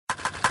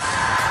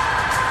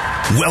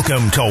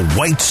Welcome to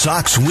White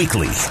Sox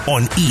Weekly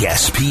on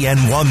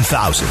ESPN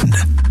 1000. A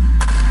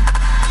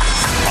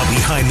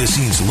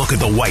behind-the-scenes look at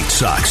the White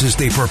Sox as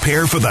they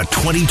prepare for the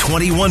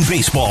 2021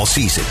 baseball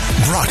season.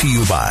 Brought to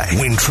you by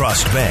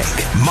Wintrust Bank,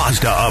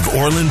 Mazda of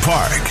Orland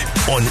Park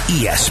on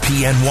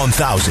ESPN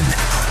 1000.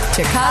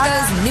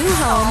 Chicago's new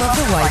home of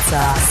the White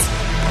Sox.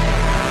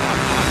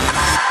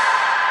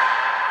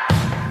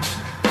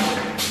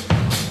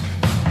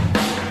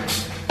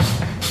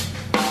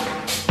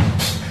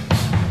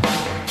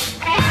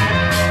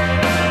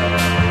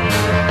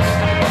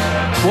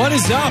 What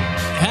is up?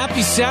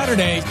 Happy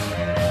Saturday.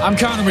 I'm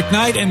Connor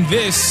McKnight, and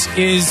this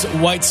is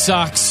White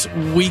Sox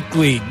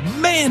Weekly.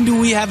 Man, do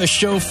we have a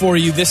show for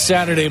you this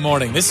Saturday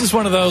morning. This is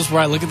one of those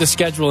where I look at the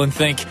schedule and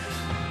think,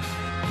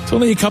 it's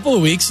only a couple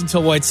of weeks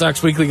until White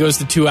Sox Weekly goes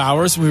to 2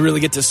 hours. We really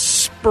get to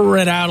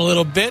spread out a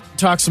little bit,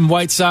 talk some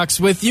White Sox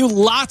with you.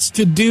 Lots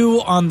to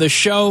do on the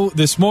show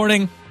this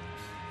morning.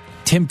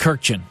 Tim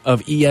Kurkjian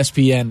of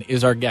ESPN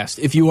is our guest.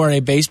 If you are a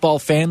baseball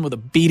fan with a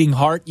beating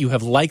heart, you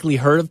have likely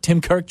heard of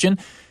Tim Kurkjian.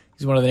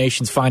 He's one of the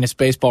nation's finest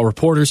baseball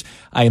reporters.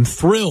 I am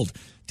thrilled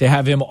to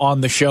have him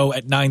on the show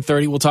at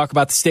 9:30. We'll talk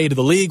about the state of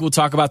the league. We'll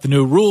talk about the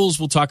new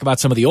rules. We'll talk about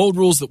some of the old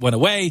rules that went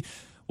away.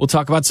 We'll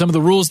talk about some of the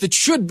rules that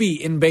should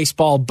be in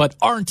baseball but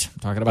aren't. I'm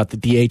talking about the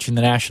DH in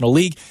the National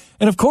League.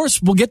 And, of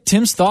course, we'll get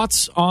Tim's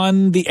thoughts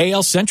on the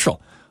AL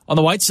Central, on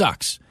the White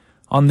Sox,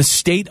 on the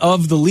state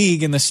of the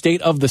league and the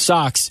state of the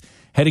Sox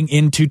heading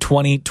into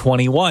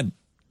 2021.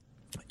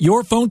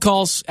 Your phone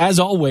calls, as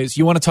always,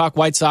 you want to talk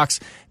White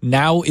Sox,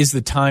 now is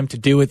the time to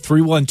do it.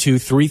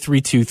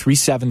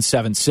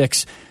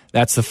 312-332-3776.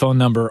 That's the phone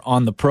number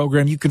on the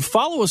program. You can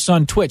follow us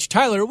on Twitch.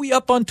 Tyler, are we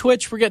up on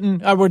Twitch?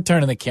 We're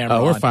turning the camera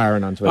on. We're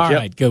firing on Twitch. All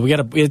right, good. We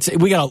got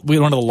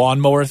one of the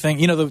lawnmower thing.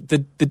 You know, the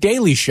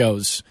daily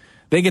shows,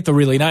 they get the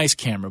really nice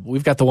camera, but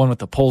we've got the one with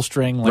the pull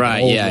string, like right,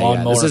 an old yeah.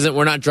 lawnmower. This isn't.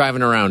 We're not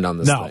driving around on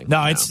this thing.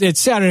 No,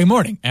 it's Saturday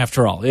morning.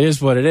 After all, it is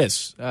what it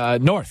is.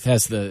 North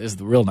is the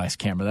real nice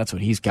camera. That's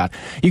what he's got.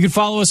 You can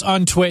follow us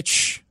on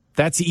Twitch.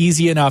 That's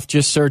easy enough.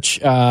 Just search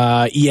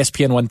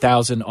ESPN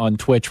 1000 on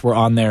Twitch. We're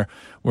on there.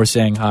 We're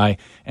saying hi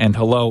and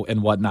hello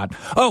and whatnot.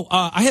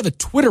 I have a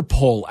Twitter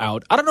poll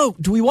out. I don't know.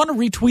 Do we want to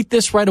retweet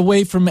this right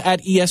away from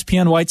at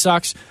ESPN White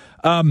Sox?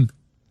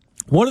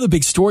 One of the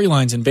big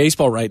storylines in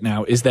baseball right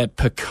now is that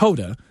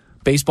PECOTA,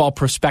 Baseball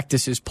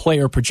Prospectus's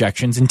player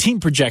projections and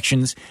team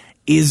projections,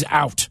 is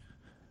out.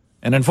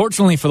 And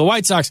unfortunately for the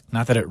White Sox,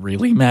 not that it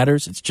really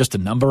matters, it's just a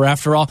number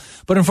after all,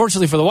 but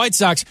unfortunately for the White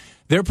Sox,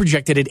 they're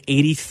projected at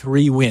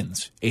 83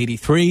 wins.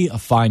 83, a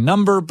fine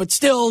number, but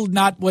still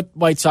not what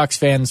White Sox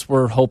fans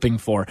were hoping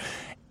for.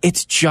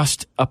 It's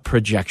just a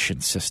projection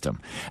system.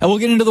 And we'll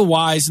get into the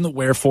whys and the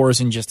wherefores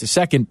in just a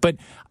second, but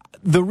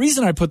the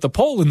reason I put the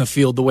poll in the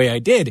field the way I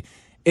did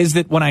is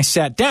that when I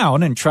sat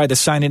down and tried to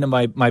sign into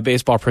my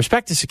Baseball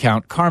Prospectus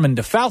account, Carmen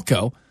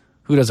DeFalco,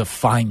 who does a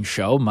fine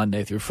show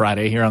Monday through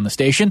Friday here on the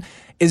station,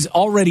 is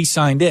already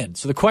signed in.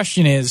 So the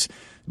question is,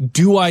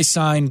 do I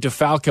sign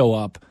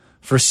DeFalco up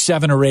for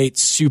 7 or 8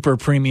 super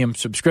premium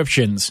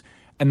subscriptions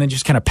and then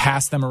just kind of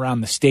pass them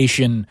around the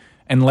station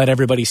and let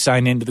everybody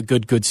sign into the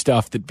good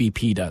stuff that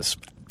BP does?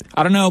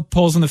 I don't know.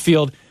 Polls in the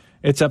field.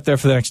 It's up there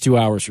for the next 2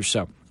 hours or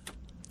so.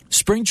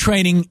 Spring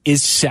training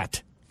is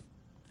set.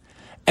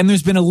 And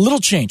there's been a little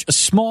change, a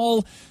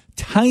small,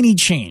 tiny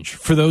change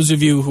for those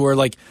of you who are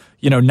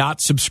not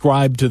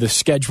subscribed to the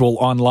schedule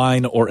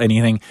online or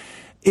anything.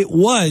 It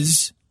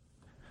was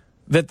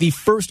that the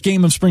first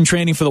game of spring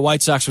training for the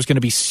White Sox was going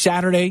to be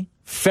Saturday,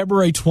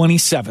 February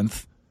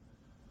 27th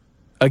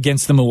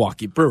against the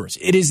Milwaukee Brewers.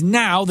 It is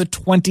now the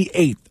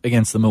 28th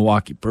against the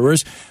Milwaukee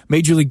Brewers.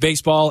 Major League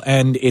Baseball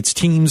and its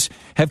teams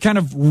have kind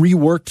of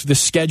reworked the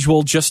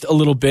schedule just a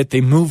little bit. They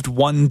moved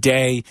one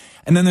day,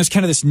 and then there's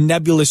kind of this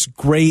nebulous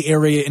gray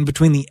area in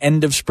between the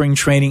end of spring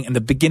training and the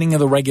beginning of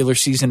the regular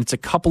season. It's a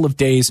couple of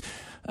days.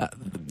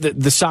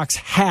 The Sox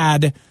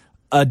had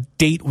a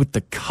date with the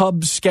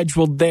Cubs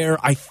scheduled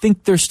there. I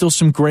think there's still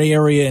some gray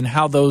area in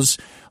how those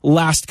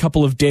last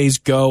couple of days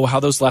go, how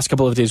those last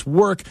couple of days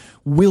work.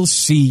 We'll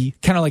see.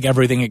 Kind of like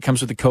everything, it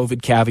comes with the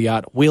COVID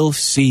caveat. We'll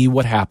see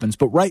what happens.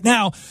 But right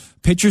now,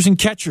 pitchers and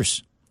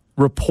catchers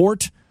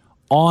report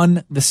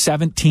on the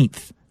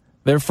 17th.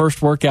 Their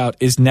first workout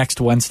is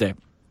next Wednesday.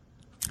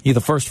 The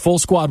first full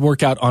squad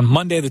workout on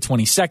Monday, the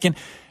 22nd,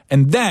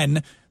 and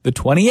then the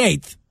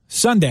 28th,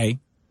 Sunday,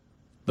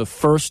 the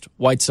first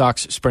White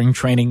Sox spring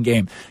training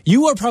game.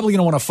 You are probably going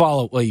to want to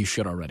follow, well, you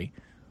should already,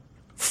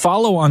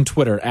 follow on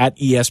Twitter at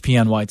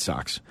ESPN White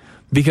Sox,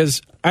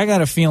 because I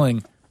got a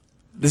feeling,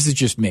 this is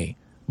just me,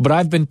 but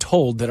I've been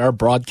told that our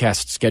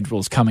broadcast schedule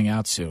is coming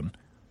out soon.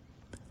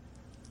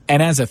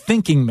 And as a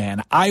thinking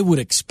man, I would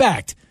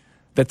expect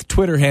that the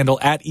Twitter handle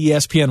at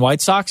ESPN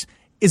White Sox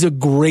is a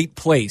great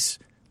place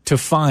to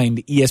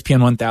find ESPN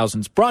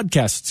 1000's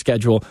broadcast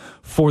schedule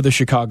for the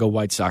Chicago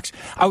White Sox.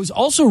 I was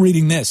also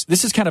reading this.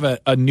 This is kind of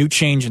a new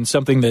change and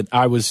something that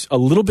I was a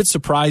little bit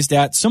surprised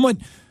at. Somewhat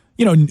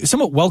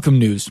welcome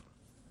news.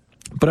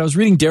 But I was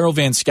reading Daryl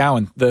Van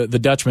Schouwen, the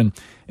Dutchman,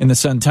 in the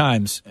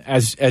Sun-Times,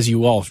 as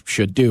you all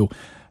should do.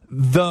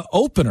 the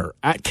opener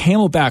at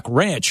Camelback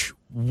Ranch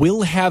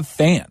will have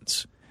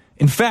fans.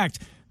 In fact,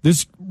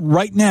 there's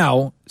right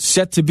now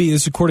set to be,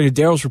 this is according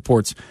to Daryl's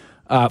reports,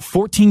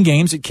 14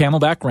 games at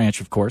Camelback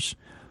Ranch, of course.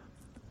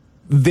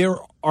 There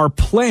are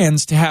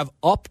plans to have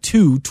up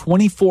to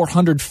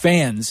 2,400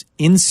 fans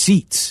in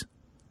seats.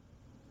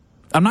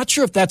 I'm not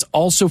sure if that's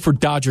also for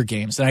Dodger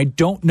games, and I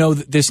don't know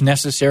that this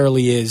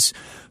necessarily is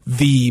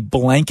the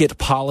blanket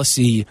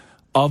policy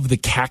of the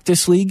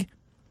Cactus League.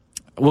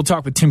 We'll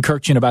talk with Tim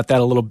Kirkjian about that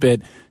a little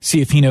bit,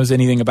 see if he knows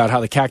anything about how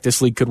the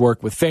Cactus League could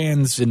work with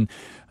fans, and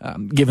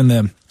given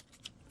the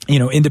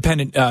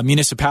independent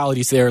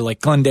municipalities there like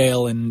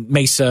Glendale and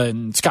Mesa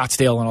and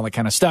Scottsdale and all that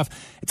kind of stuff.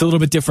 It's a little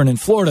bit different in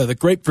Florida. The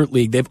Grapefruit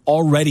League, they've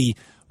already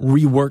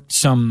reworked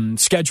some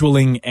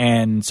scheduling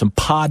and some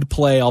pod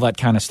play, all that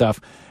kind of stuff.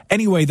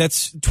 Anyway,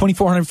 that's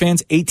 2,400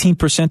 fans,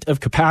 18% of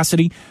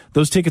capacity.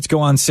 Those tickets go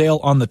on sale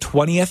on the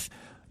 20th.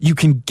 You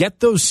can get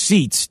those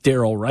seats,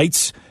 Daryl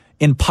writes,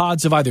 in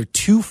pods of either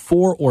 2,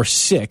 4, or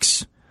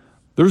 6.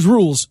 There's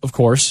rules, of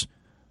course.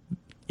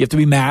 You have to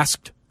be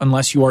masked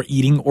unless you are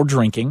eating or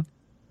drinking.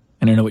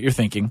 And I know what you're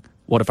thinking.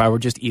 What if I were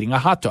just eating a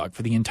hot dog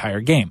for the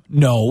entire game?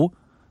 No,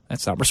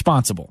 that's not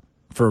responsible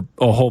for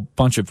a whole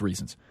bunch of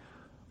reasons.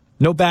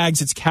 No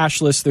bags, it's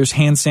cashless. There's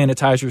hand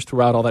sanitizers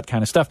throughout, all that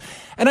kind of stuff.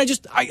 And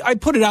I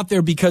put it out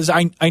there because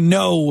I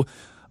know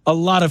a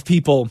lot of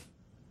people,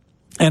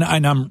 and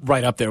I'm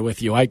right up there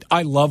with you.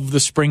 I love the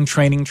spring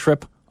training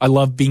trip. I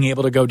love being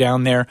able to go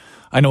down there.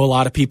 I know a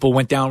lot of people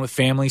went down with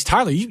families.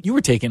 Tyler, you were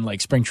taking like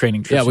spring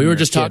training trips. Yeah, we were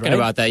just talking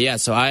about that. Yeah,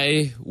 so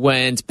I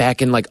went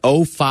back in like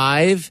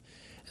 2005.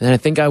 And then I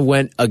think I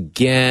went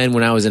again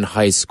when I was in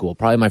high school,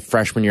 probably my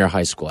freshman year of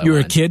high school. You were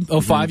a kid,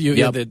 2005? Mm-hmm.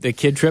 You had the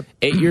kid trip?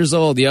 8 years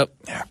old, yep.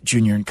 Yeah,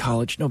 junior in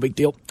college, no big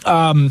deal.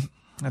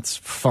 That's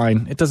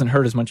fine. It doesn't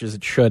hurt as much as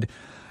it should.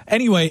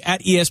 Anyway,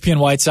 at ESPN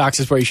White Sox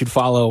is where you should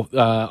follow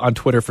on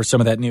Twitter for some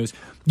of that news.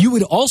 You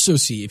would also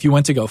see, if you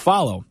went to go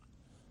follow,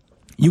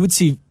 you would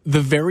see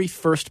the very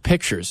first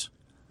pictures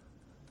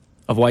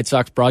of White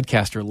Sox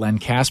broadcaster Len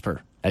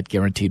Casper at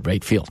Guaranteed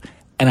Rate Field.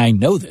 And I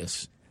know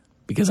this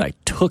because I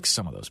took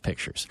some of those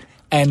pictures.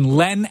 And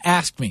Len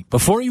asked me,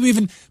 before you're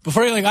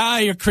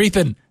like, you're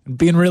creeping and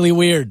being really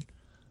weird.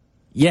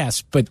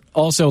 Yes, but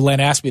also Len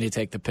asked me to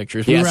take the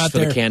pictures. We were out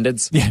there. The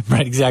candids. Yeah,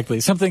 right,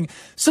 exactly. Something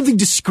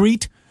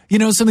discreet,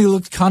 something that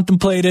looked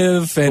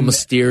contemplative and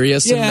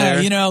mysterious in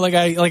there. Like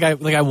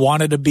I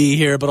wanted to be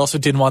here, but also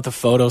didn't want the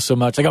photo so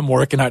much. Like I'm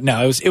working out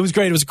now. It was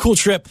great. It was a cool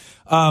trip.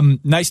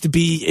 Nice to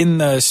be in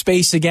the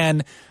space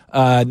again.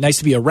 Nice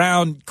to be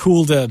around.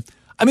 Cool to.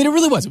 I mean, it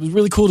really was. It was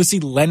really cool to see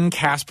Len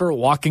Casper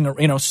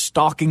walking,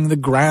 stalking the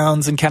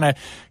grounds and kind of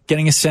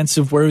getting a sense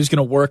of where he was going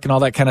to work and all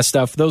that kind of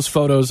stuff. Those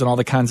photos and all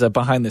the kinds of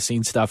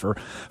behind-the-scenes stuff are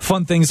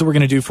fun things that we're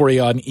going to do for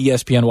you on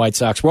ESPN White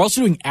Sox. We're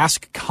also doing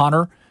Ask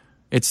Connor.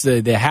 It's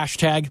the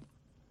hashtag.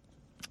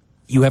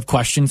 You have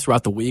questions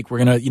throughout the week.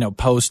 We're going to,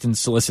 post and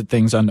solicit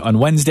things on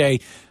Wednesday,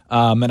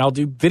 and I'll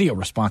do video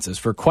responses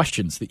for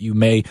questions that you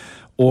may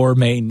or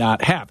may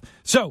not have.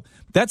 So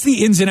that's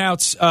the ins and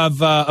outs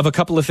of a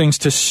couple of things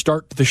to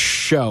start the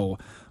show.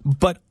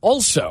 But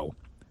also,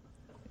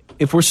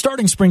 if we're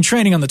starting spring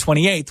training on the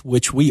 28th,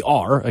 which we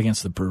are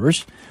against the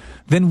Brewers,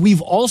 then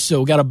we've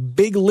also got a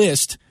big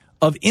list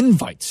of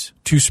invites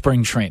to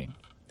spring training.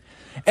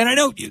 And I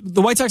know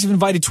the White Sox have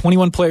invited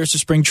 21 players to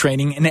spring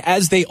training, and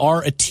as they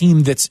are a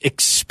team that's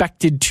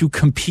expected to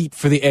compete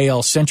for the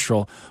AL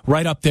Central,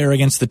 right up there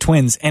against the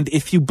Twins, and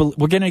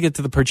we're going to get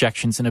to the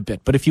projections in a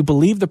bit, but if you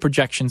believe the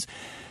projections,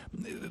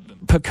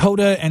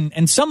 Pacoda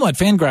and somewhat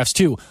Fangraphs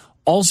too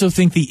also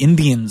think the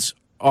Indians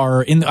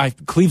are in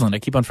Cleveland. I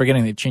keep on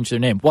forgetting they changed their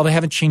name. Well, they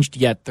haven't changed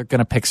yet. They're going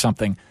to pick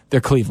something.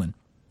 They're Cleveland.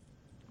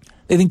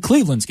 They think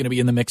Cleveland's going to be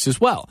in the mix as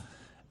well.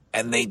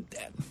 And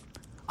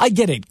I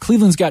get it.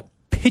 Cleveland's got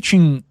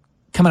pitching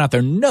coming out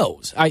their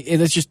nose. They've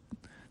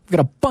got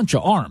a bunch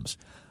of arms.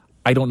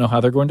 I don't know how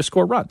they're going to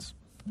score runs.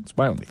 That's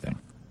my only thing.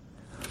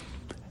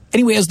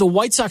 Anyway, as the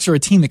White Sox are a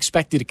team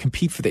expected to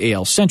compete for the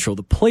AL Central,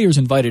 the players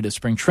invited to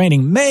spring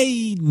training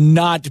may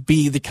not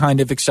be the kind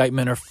of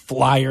excitement or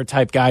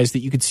flyer-type guys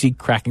that you could see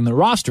cracking the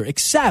roster,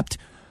 except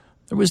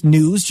there was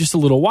news just a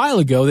little while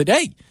ago that,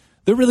 hey,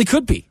 there really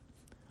could be.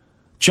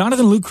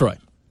 Jonathan Lucroy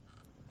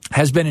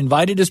has been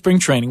invited to spring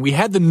training. We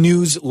had the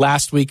news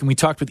last week, and we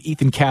talked with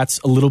Ethan Katz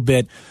a little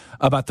bit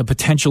about the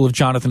potential of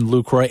Jonathan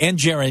Lucroy and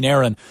Jaron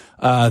Aaron,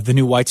 the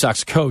new White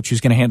Sox coach who's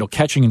going to handle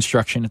catching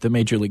instruction at the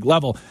major league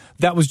level.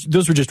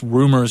 Those were just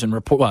rumors and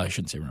well, I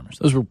shouldn't say rumors.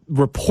 Those were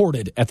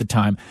reported at the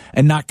time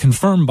and not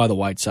confirmed by the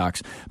White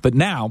Sox. But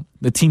now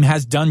the team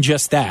has done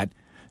just that.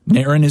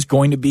 Aaron is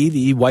going to be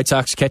the White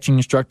Sox catching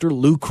instructor.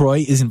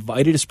 Lucroy is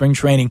invited to spring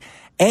training.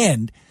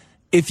 And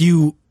if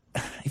you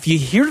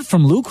hear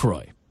from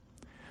Lucroy,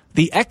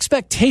 the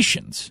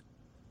expectations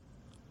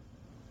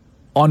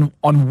on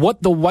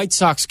what the White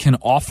Sox can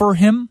offer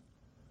him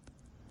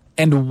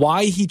and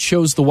why he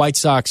chose the White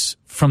Sox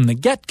from the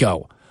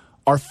get-go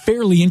are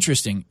fairly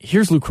interesting.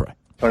 Here's Lucroy.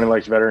 Tony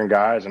likes veteran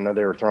guys. I know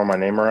they were throwing my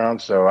name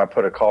around, so I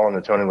put a call into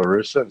Tony La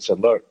Russa and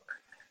said, look,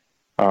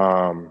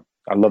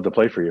 I'd love to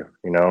play for you.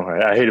 You know,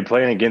 I hated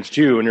playing against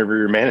you whenever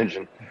you're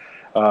managing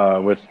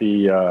with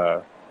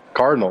the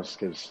Cardinals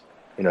because,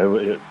 you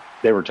know,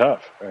 they were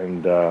tough.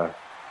 And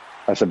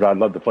I said, but I'd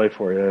love to play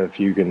for you if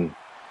you can,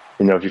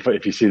 you know,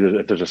 if you see that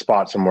if there's a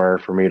spot somewhere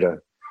for me to,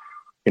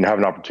 you know, have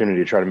an opportunity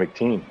to try to make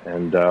team.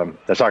 And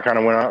that's how I kind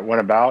of went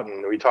about.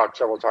 And we talked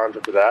several times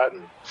after that.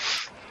 And,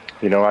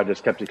 you know, I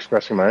just kept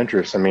expressing my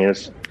interest. I mean,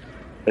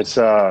 it's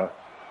a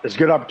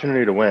good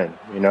opportunity to win,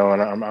 you know,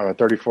 and I'm a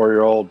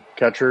 34-year-old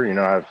catcher. You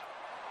know,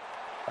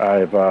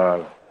 I've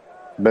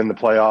been to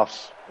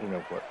playoffs, you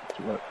know,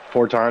 what,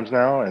 4 times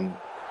now. And,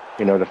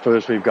 you know, the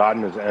furthest we've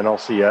gotten is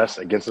NLCS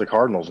against the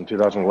Cardinals in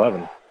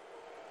 2011,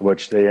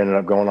 which they ended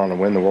up going on to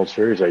win the World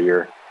Series that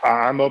year.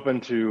 I'm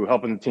open to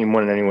helping the team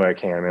win in any way I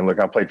can. I mean,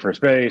 look, I played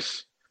first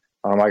base.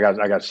 I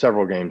got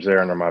several games there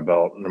under my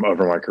belt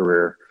over my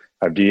career.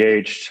 I've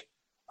DH'd,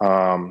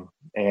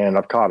 and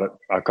I've caught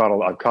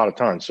a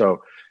ton.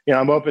 So, you know,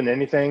 I'm open to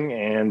anything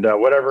and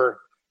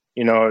whatever.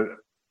 You know,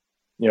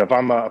 if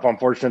I'm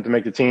fortunate to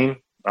make the team,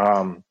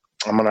 I'm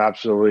going to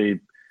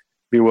absolutely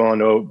be willing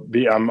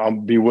to I'll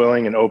be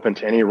willing and open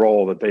to any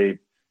role that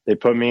they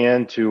put me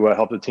in to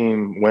help the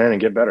team win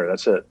and get better.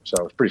 That's it.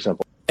 So it's pretty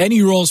simple.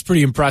 Any role is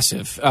pretty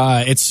impressive.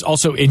 It's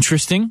also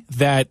interesting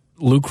that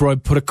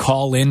Lucroy put a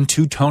call in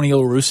to Tony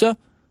La Russa.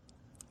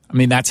 I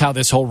mean, that's how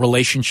this whole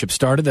relationship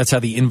started. That's how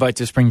the invite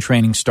to spring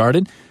training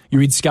started. You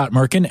read Scott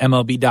Merkin,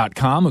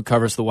 MLB.com, who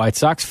covers the White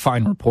Sox,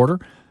 fine reporter.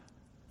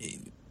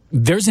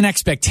 There's an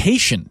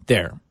expectation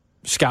there,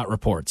 Scott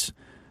reports,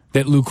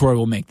 that Lucroy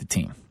will make the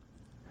team.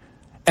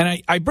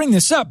 And I bring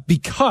this up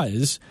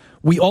because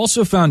we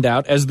also found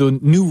out as the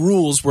new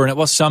rules were,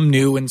 well, some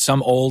new and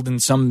some old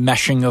and some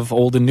meshing of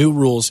old and new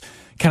rules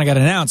kind of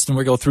got announced, and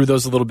we'll go through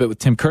those a little bit with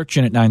Tim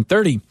Kirkjian at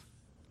 9:30.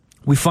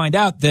 We find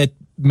out that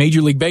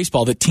Major League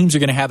Baseball, that teams are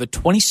going to have a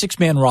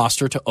 26-man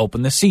roster to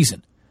open the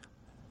season.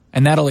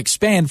 And that'll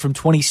expand from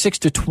 26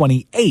 to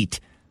 28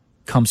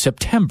 come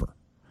September.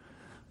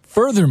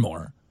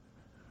 Furthermore,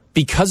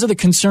 because of the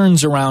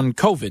concerns around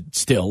COVID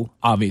still,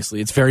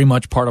 obviously, it's very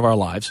much part of our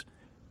lives,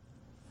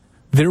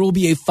 there will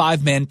be a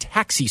 5-man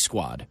taxi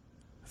squad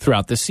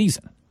throughout the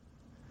season.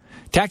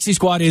 Taxi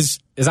squad is,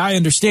 as I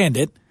understand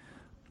it,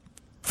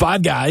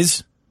 5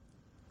 guys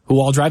who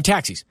all drive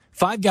taxis.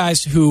 5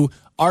 guys who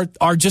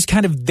are just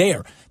kind of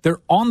there. They're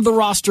on the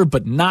roster,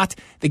 but not.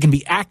 They can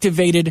be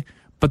activated,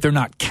 but they're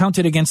not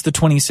counted against the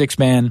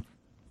 26-man.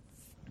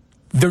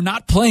 They're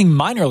not playing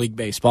minor league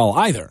baseball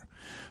either.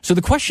 So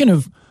the question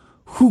of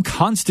who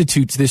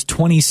constitutes this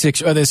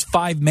 26 or this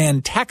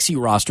 5-man taxi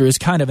roster is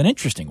kind of an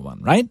interesting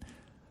one, right?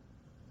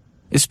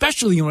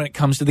 Especially when it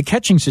comes to the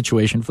catching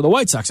situation for the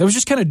White Sox. I was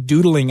just kind of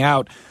doodling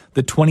out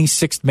the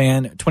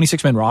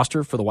 26-man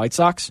roster for the White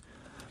Sox.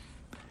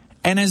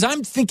 And as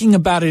I'm thinking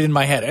about it in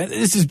my head,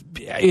 this is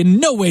in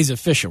no ways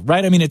official,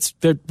 right? I mean,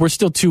 we're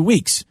still 2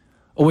 weeks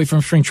away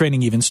from spring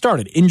training even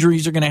started.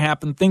 Injuries are going to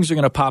happen. Things are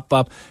going to pop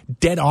up.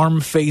 Dead arm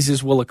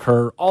phases will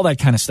occur, all that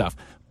kind of stuff.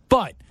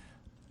 But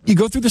you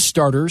go through the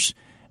starters,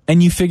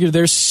 and you figure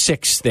there's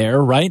 6 there,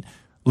 right?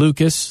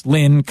 Lucas,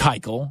 Lynn,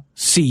 Keuchel,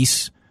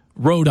 Cease,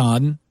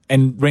 Rodon,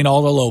 and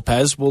Reynaldo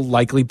Lopez will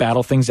likely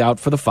battle things out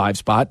for the 5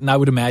 spot. And I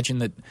would imagine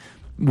that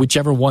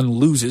whichever one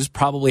loses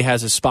probably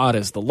has a spot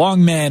as the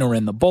long man or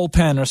in the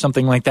bullpen or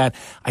something like that.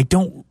 I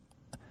don't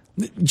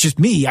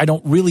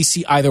really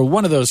see either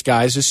one of those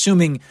guys,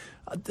 assuming,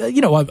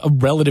 a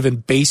relative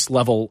and base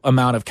level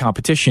amount of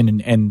competition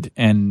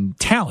and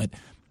talent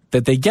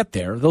that they get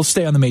there. They'll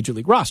stay on the major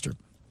league roster.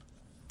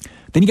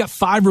 Then you got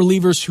 5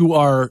 relievers who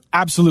are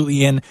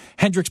absolutely in: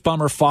 Hendricks,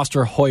 Bummer,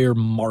 Foster, Hoyer,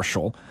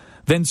 Marshall.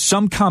 Then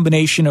some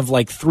combination of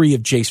like 3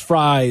 of Jace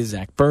Fry,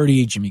 Zach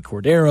Birdie, Jimmy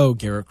Cordero,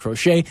 Garrett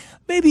Crochet,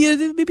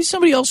 maybe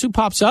somebody else who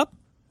pops up.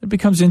 It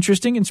becomes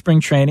interesting in spring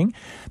training.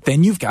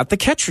 Then you've got the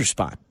catcher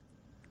spot: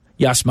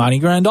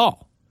 Yasmani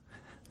Grandal,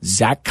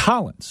 Zach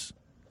Collins,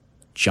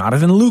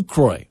 Jonathan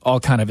Lucroy, all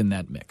kind of in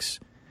that mix.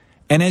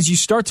 And as you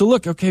start to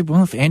look, okay,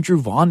 well, if Andrew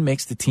Vaughn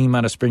makes the team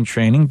out of spring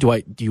training,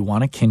 do you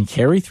want to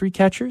carry 3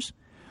 catchers?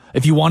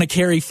 If you want to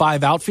carry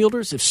 5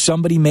 outfielders, if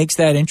somebody makes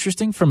that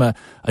interesting from a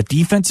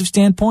defensive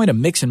standpoint, a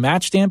mix and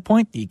match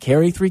standpoint, do you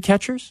carry 3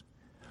 catchers?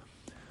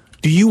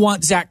 Do you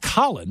want Zach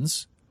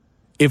Collins,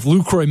 if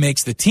Lucroy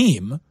makes the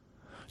team,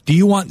 do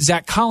you want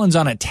Zach Collins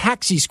on a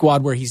taxi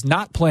squad where he's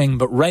not playing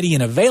but ready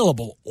and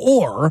available?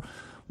 Or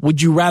would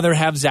you rather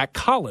have Zach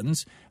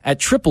Collins at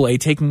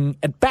AAA taking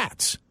at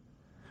bats?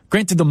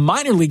 Granted, the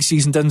minor league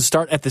season doesn't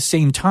start at the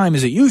same time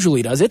as it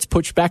usually does. It's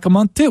pushed back a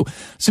month, too.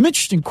 Some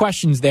interesting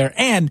questions there.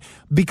 And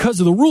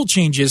because of the rule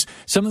changes,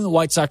 something the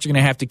White Sox are going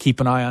to have to keep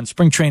an eye on.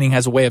 Spring training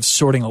has a way of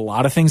sorting a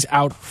lot of things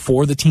out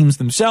for the teams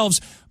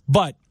themselves,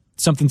 but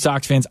something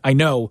Sox fans, I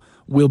know,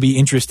 will be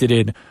interested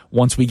in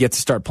once we get to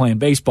start playing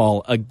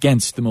baseball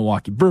against the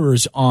Milwaukee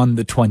Brewers on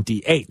the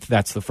 28th.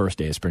 That's the first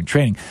day of spring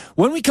training.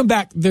 When we come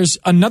back, there's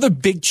another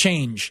big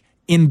change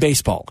in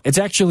baseball. It's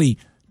actually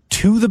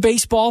to the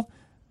baseball,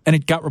 and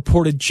it got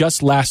reported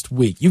just last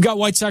week. You got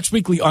White Sox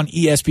Weekly on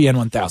ESPN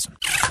 1000.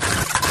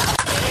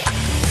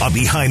 A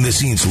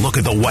behind-the-scenes look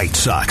at the White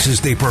Sox as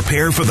they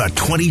prepare for the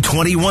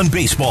 2021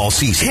 baseball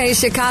season. Hey,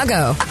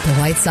 Chicago, the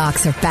White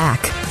Sox are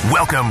back.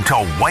 Welcome to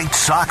White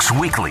Sox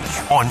Weekly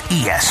on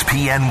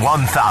ESPN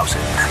 1000.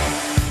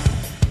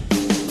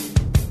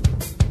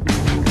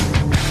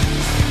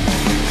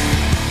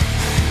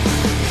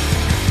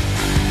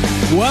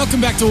 Welcome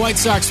back to White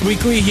Sox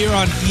Weekly here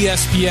on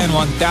ESPN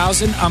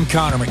 1000. I'm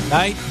Connor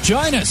McKnight.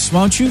 Join us,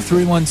 won't you?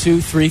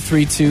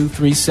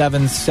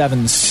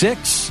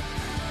 312-332-3776.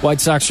 White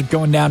Sox are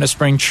going down to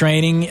spring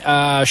training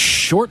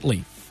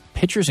shortly.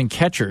 Pitchers and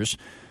catchers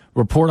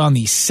report on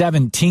the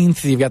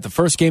 17th. You've got the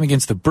first game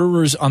against the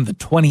Brewers on the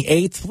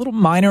 28th. A little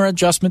minor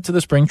adjustment to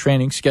the spring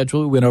training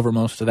schedule. We went over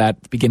most of that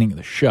at the beginning of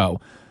the show.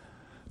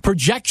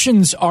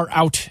 Projections are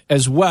out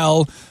as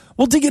well.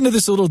 We'll dig into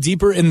this a little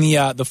deeper in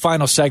the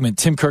final segment.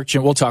 Tim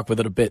Kurkjian, we'll talk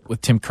with it a bit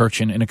with Tim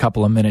Kurkjian in a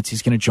couple of minutes.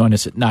 He's going to join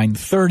us at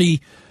 9:30.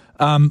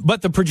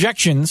 But the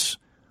projections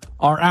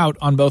are out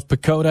on both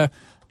PECOTA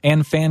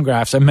and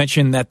Fangraphs. I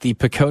mentioned that the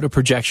PECOTA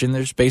projection,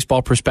 there's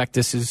Baseball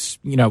Prospectus, is,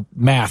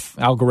 math,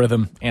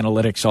 algorithm,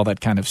 analytics, all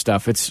that kind of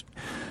stuff. It's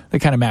the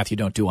kind of math you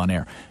don't do on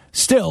air.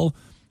 Still,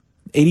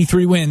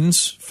 83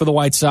 wins for the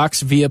White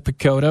Sox via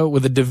PECOTA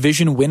with a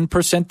division win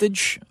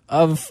percentage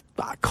of,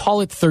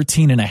 call it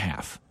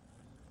 13.5.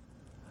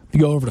 You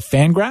go over to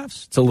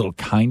Fangraphs, it's a little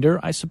kinder,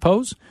 I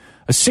suppose.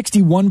 A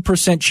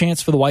 61%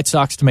 chance for the White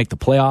Sox to make the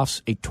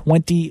playoffs, a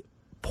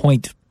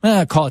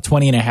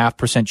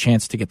 20.5%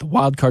 chance to get the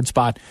wild card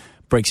spot,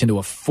 breaks into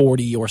a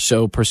 40 or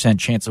so percent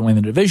chance to win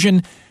the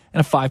division,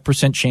 and a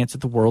 5% chance at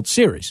the World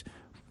Series.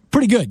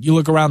 Pretty good. You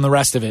look around the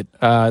rest of it,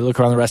 look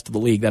around the rest of the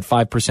league, that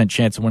 5%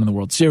 chance of winning the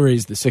World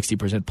Series, the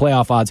 60%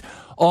 playoff odds,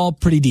 all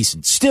pretty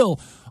decent. Still,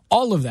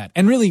 all of that,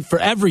 and really for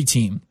every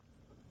team,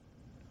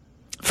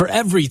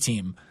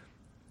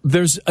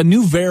 there's a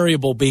new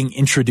variable being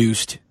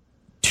introduced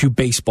to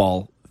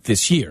baseball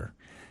this year,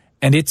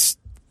 and it's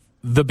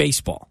the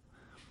baseball.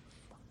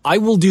 I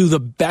will do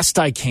the best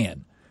I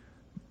can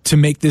to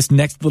make this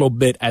next little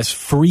bit as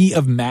free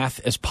of math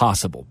as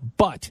possible.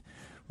 But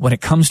when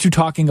it comes to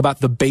talking about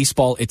the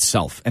baseball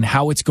itself and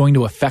how it's going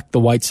to affect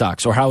the White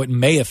Sox or how it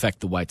may affect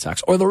the White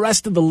Sox or the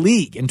rest of the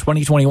league in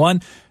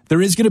 2021,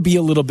 there is going to be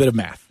a little bit of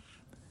math.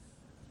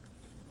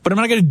 But I'm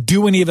not going to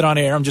do any of it on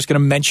air. I'm just going to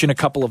mention a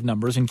couple of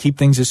numbers and keep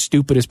things as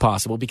stupid as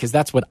possible because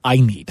that's what I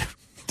need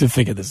to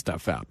figure this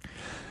stuff out.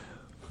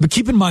 But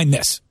keep in mind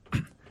this.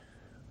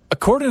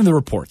 According to the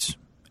reports,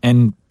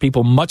 and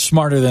people much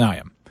smarter than I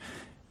am,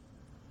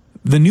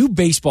 the new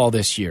baseball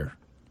this year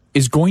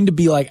is going to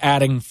be like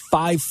adding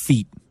 5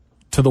 feet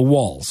to the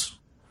walls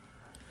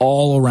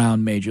all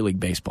around Major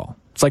League Baseball.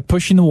 It's like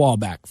pushing the wall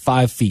back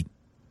 5 feet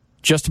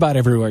just about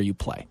everywhere you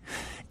play.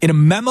 In a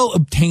memo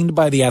obtained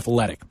by The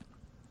Athletic,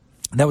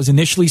 that was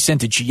initially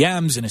sent to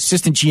GMs and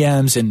assistant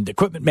GMs and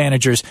equipment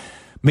managers,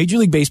 Major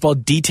League Baseball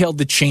detailed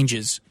the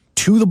changes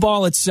to the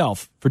ball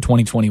itself for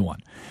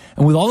 2021.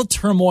 And with all the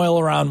turmoil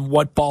around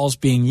what ball's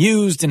being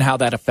used and how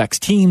that affects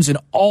teams in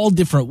all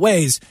different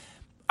ways,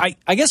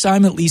 I guess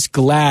I'm at least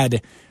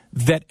glad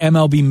that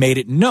MLB made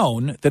it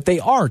known that they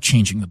are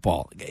changing the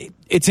ball.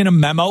 It's in a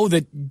memo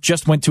that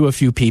just went to a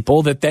few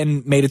people that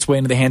then made its way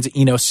into the hands of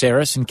Eno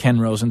Saris and Ken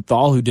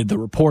Rosenthal, who did the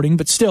reporting.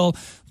 But still,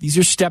 these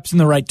are steps in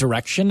the right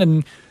direction,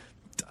 and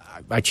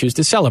I choose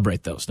to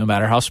celebrate those, no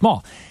matter how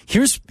small.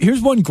 Here's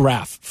one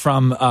graph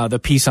from the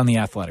piece on The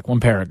Athletic,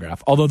 one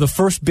paragraph, although the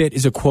first bit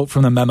is a quote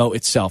from the memo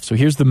itself. So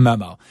here's the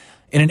memo.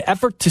 In an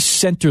effort to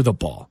center the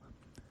ball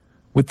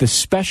with the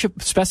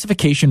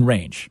specification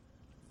range,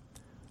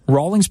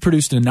 Rawlings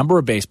produced a number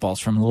of baseballs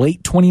from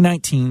late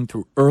 2019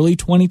 through early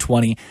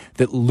 2020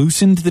 that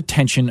loosened the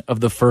tension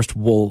of the first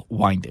wool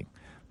winding.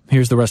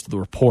 Here's the rest of the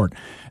report.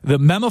 The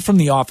memo from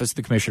the office of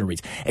the commissioner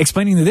reads,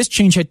 explaining that this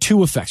change had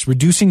 2 effects,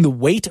 reducing the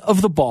weight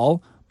of the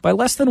ball by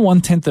less than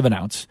 1/10 of an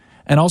ounce,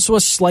 and also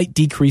a slight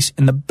decrease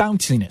in the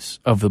bounciness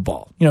of the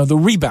ball. The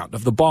rebound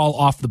of the ball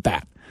off the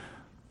bat.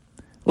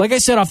 Like I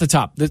said off the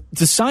top,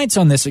 the science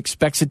on this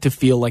expects it to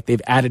feel like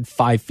they've added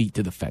 5 feet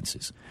to the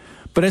fences.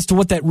 But as to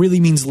what that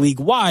really means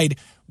league-wide,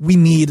 we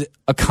need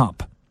a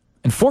comp.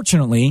 And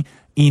fortunately,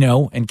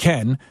 Eno and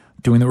Ken,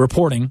 doing the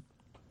reporting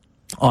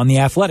on The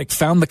Athletic,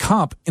 found the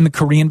comp in the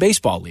Korean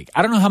Baseball League.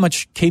 I don't know how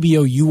much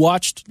KBO you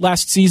watched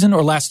last season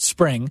or last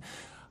spring.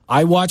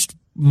 I watched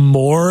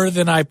more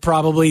than I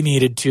probably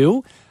needed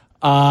to.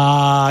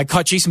 I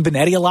caught Jason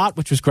Benetti a lot,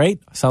 which was great.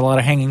 I saw a lot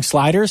of hanging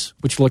sliders,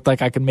 which looked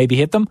like I could maybe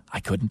hit them.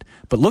 I couldn't,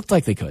 but looked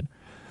like they could.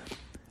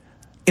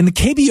 In the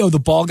KBO, the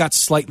ball got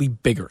slightly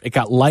bigger. It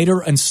got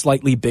lighter and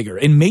slightly bigger.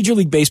 In Major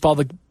League Baseball,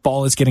 the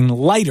ball is getting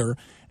lighter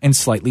and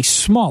slightly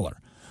smaller.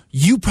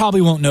 You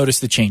probably won't notice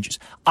the changes.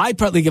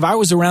 If I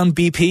was around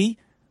BP,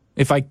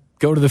 if I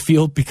go to the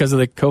field because of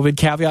the COVID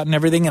caveat and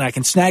everything, and I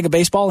can snag a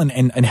baseball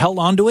and held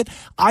onto it,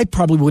 I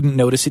probably wouldn't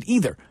notice it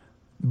either.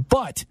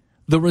 But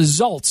the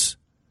results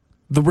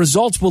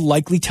will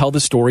likely tell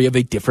the story of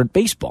a different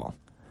baseball.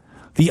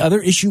 The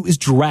other issue is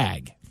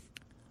drag.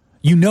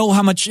 You know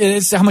how much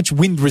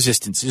wind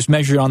resistance is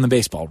measured on the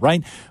baseball,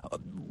 right?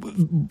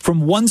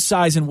 From one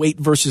size and weight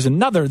versus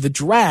another, the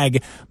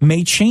drag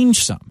may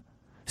change some.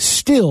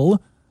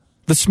 Still,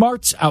 the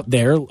smarts out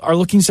there are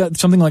looking at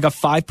something like a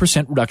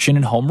 5% reduction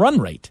in home run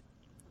rate.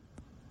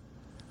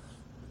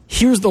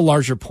 Here's the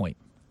larger point,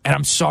 and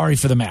I'm sorry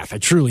for the math. I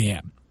truly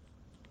am.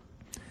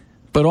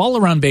 But all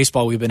around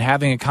baseball, we've been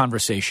having a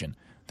conversation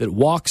that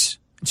walks,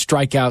 and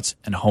strikeouts,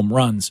 and home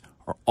runs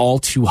are all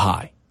too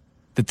high.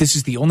 That this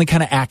is the only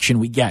kind of action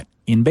we get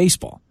in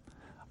baseball.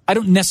 I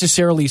don't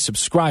necessarily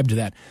subscribe to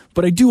that,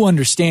 but I do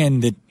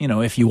understand that,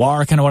 if you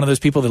are kind of one of those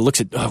people that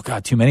looks at, oh,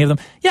 God, too many of them.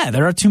 Yeah,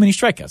 there are too many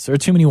strikeouts. There are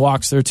too many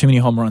walks. There are too many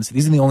home runs.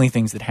 These are the only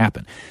things that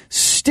happen.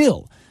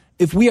 Still,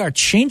 if we are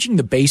changing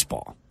the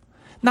baseball,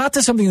 not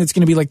to something that's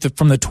going to be like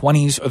from the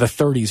 20s or the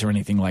 30s or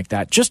anything like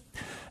that, just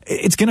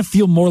it's going to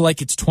feel more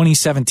like it's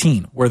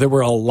 2017, where there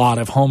were a lot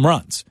of home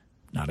runs.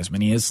 Not as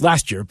many as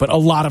last year, but a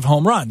lot of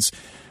home runs.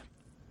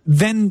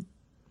 Then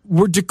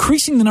we're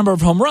decreasing the number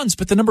of home runs,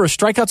 but the number of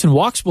strikeouts and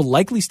walks will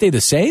likely stay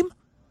the same?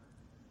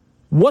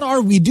 What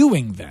are we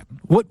doing then?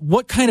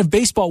 What kind of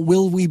baseball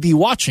will we be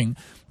watching?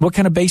 What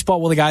kind of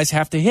baseball will the guys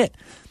have to hit?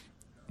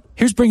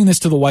 Here's bringing this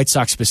to the White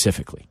Sox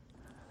specifically.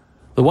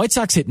 The White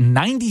Sox hit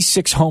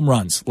 96 home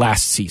runs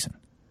last season.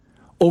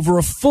 Over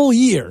a full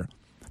year,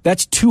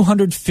 that's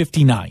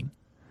 259.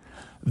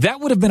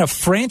 That would have been a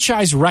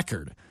franchise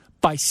record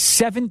by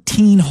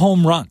 17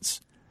 home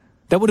runs.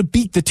 That would have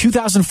beat the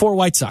 2004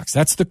 White Sox.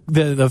 That's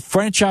the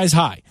franchise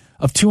high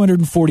of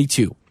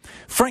 242.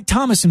 Frank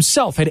Thomas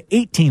himself had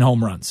 18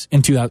 home runs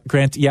in 2000.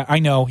 Grant, yeah, I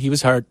know he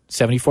was hurt,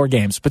 74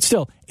 games, but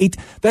still,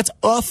 that's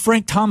a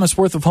Frank Thomas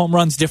worth of home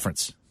runs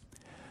difference.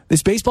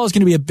 This baseball is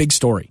going to be a big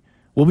story.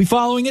 We'll be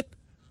following it.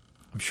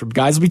 I'm sure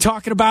guys will be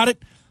talking about it.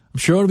 I'm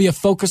sure it'll be a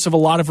focus of a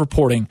lot of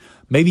reporting,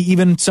 maybe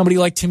even somebody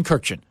like Tim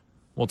Kurkjian.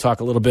 We'll talk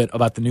a little bit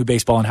about the new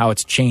baseball and how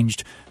it's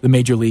changed the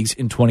major leagues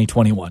in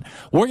 2021.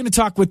 We're going to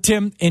talk with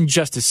Tim in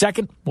just a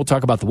second. We'll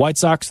talk about the White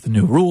Sox, the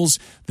new rules,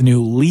 the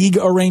new league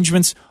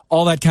arrangements,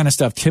 all that kind of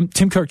stuff. Tim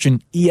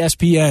Kurkjian,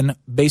 ESPN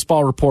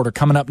baseball reporter,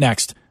 coming up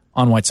next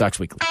on White Sox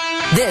Weekly.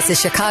 This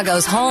is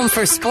Chicago's home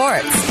for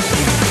sports.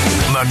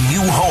 The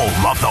new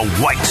home of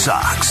the White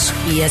Sox.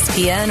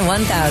 ESPN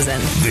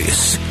 1000.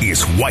 This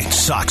is White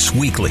Sox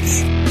Weekly.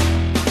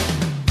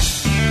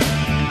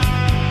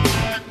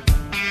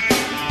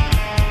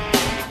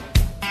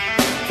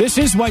 This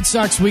is White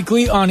Sox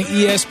Weekly on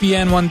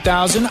ESPN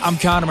 1000. I'm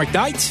Connor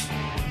McKnight.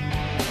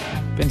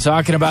 Been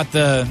talking about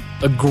the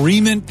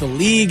agreement the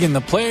league and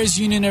the players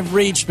union have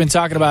reached. Been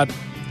talking about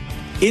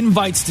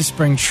invites to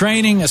spring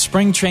training, a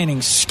spring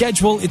training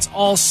schedule. It's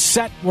all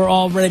set. We're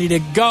all ready to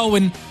go.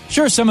 And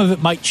sure, some of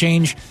it might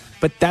change,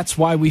 but that's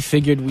why we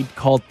figured we'd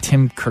call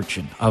Tim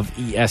Kurkjian of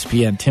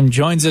ESPN. Tim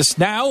joins us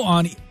now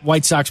on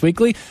White Sox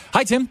Weekly.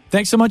 Hi, Tim.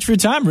 Thanks so much for your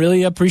time.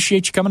 Really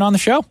appreciate you coming on the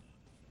show.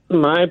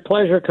 My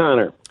pleasure,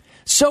 Connor.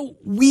 So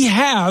we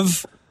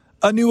have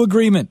a new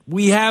agreement.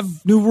 We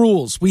have new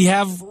rules. We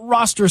have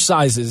roster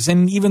sizes.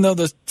 And even though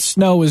the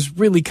snow is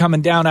really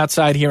coming down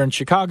outside here in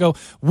Chicago,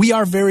 we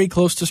are very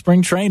close to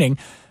spring training.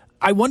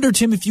 I wonder,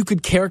 Tim, if you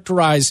could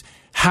characterize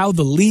how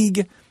the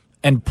league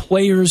and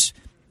players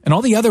and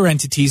all the other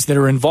entities that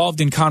are involved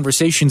in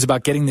conversations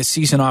about getting this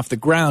season off the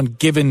ground,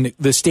 given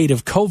the state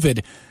of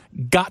COVID,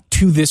 got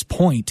to this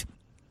point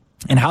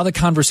and how the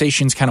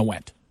conversations kind of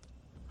went.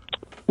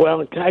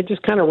 Well, I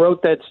just kind of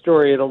wrote that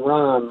story. It'll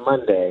run on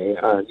Monday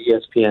on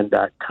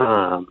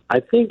ESPN.com. I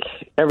think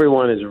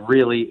everyone is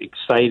really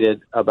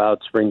excited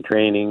about spring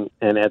training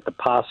and at the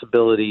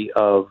possibility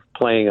of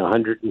playing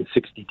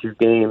 162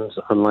 games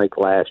unlike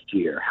last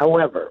year.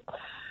 However,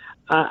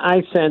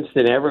 I sense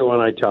that everyone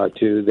I talk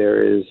to,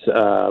 there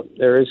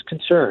is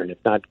concern, if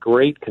not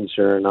great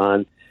concern,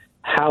 on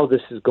how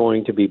this is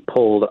going to be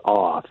pulled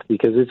off,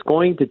 because it's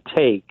going to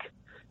take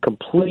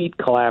complete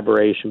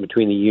collaboration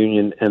between the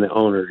union and the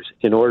owners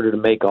in order to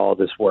make all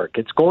this work.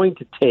 It's going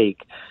to take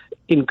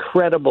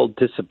incredible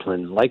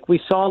discipline, like we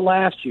saw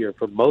last year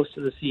for most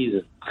of the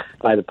season,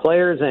 by the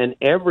players and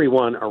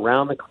everyone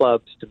around the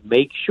clubs to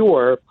make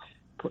sure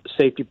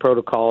safety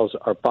protocols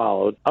are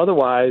followed.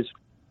 Otherwise,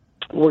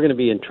 we're going to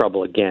be in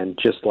trouble again,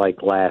 just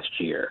like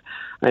last year.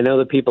 I know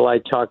the people I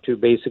talked to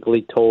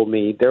basically told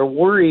me they're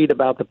worried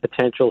about the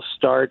potential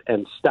start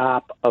and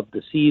stop of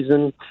the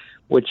season,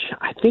 which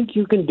I think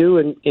you can do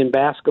in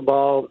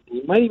basketball.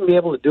 You might even be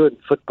able to do it in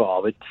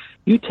football. But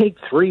you take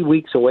 3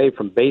 weeks away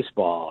from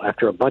baseball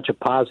after a bunch of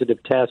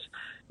positive tests,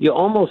 you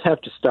almost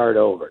have to start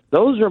over.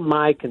 Those are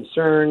my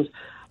concerns.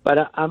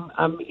 But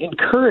I'm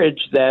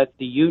encouraged that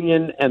the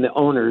union and the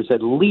owners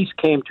at least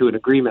came to an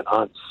agreement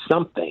on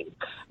something,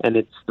 and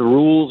it's the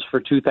rules for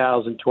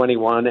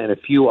 2021 and a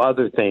few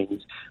other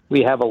things.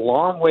 We have a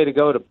long way to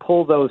go to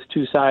pull those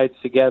two sides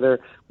together.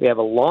 We have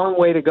a long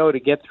way to go to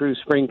get through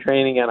spring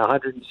training and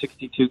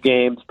 162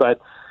 games, but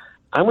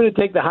I'm going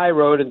to take the high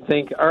road and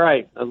think, all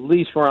right, at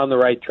least we're on the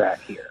right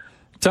track here.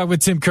 Talk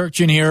with Tim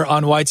Kurkjian here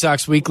on White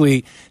Sox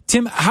Weekly.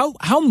 Tim,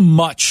 how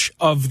much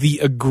of the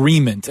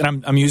agreement,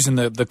 and I'm using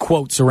the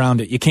quotes around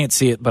it, you can't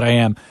see it, but I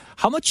am,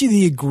 how much of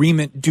the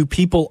agreement do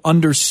people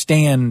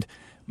understand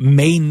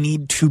may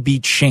need to be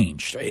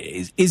changed.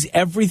 Is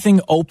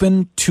everything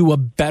open to a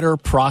better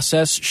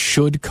process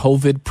should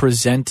COVID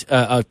present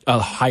a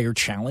higher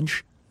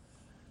challenge?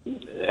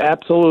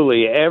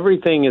 Absolutely.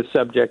 Everything is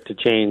subject to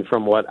change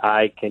from what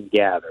I can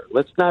gather.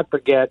 Let's not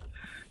forget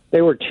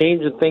they were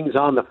changing things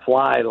on the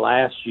fly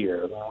last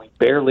year. We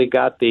barely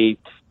got the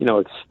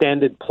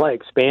expanded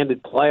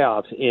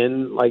playoffs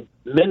in like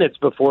minutes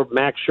before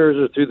Max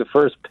Scherzer threw the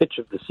first pitch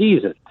of the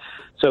season.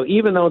 So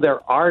even though there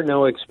are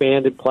no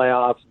expanded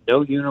playoffs,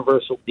 no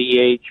universal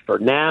DH for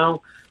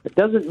now, it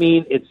doesn't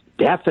mean it's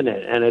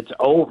definite and it's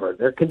over.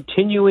 They're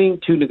continuing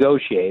to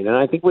negotiate, and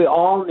I think we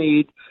all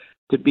need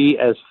to be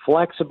as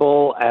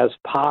flexible as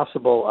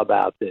possible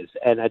about this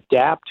and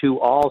adapt to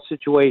all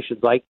situations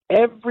like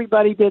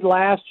everybody did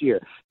last year.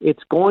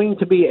 It's going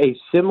to be a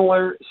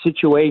similar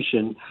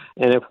situation,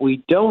 and if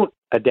we don't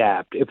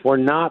adapt, if we're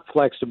not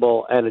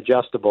flexible and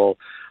adjustable,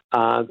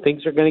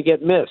 things are going to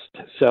get missed.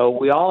 So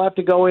we all have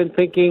to go in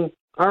thinking,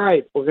 all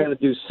right, we're going to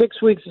do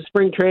 6 weeks of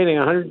spring training,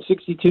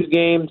 162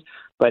 games,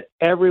 but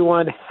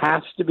everyone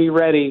has to be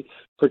ready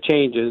for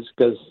changes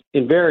because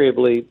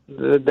invariably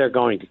they're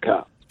going to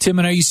come. Tim,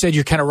 I know you said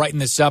you're kind of writing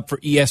this up for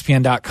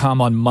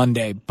ESPN.com on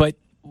Monday, but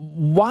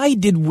why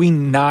did we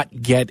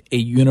not get a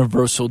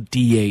universal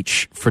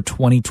DH for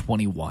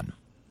 2021?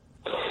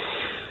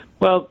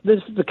 Well, this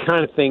is the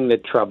kind of thing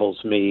that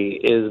troubles me,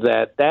 is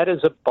that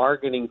is a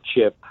bargaining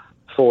chip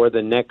for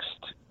the next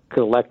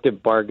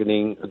collective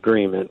bargaining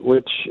agreement,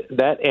 which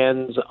that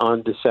ends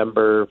on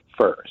December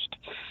 1st.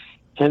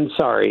 And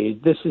sorry,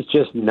 this is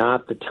just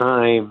not the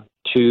time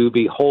to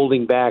be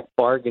holding back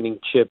bargaining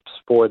chips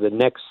for the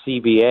next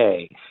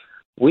CBA.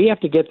 We have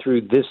to get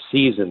through this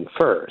season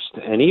first.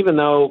 And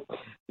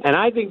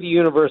I think the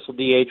universal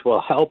DH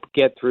will help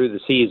get through the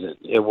season.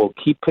 It will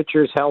keep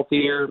pitchers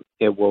healthier.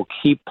 It will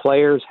keep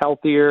players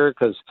healthier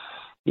because,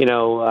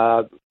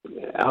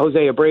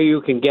 Jose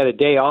Abreu can get a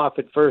day off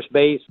at first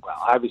base. Well,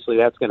 obviously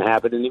that's going to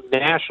happen. In the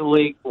National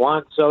League,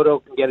 Juan Soto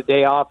can get a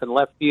day off in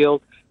left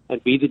field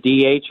and be the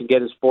DH and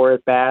get his 4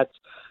 at-bats.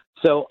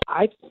 So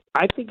I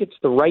think it's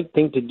the right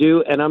thing to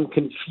do, and I'm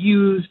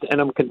confused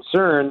and I'm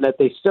concerned that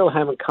they still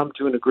haven't come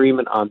to an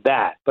agreement on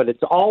that. But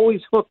it's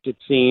always hooked, it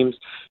seems,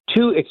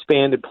 to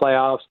expanded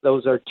playoffs.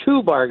 Those are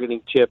 2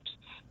 bargaining chips,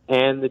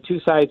 and the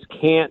 2 sides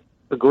can't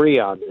agree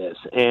on this.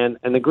 And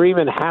an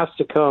agreement has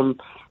to come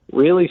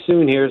really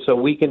soon here so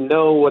we can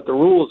know what the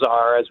rules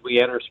are as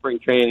we enter spring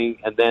training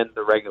and then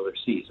the regular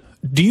season.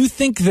 Do you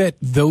think that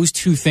those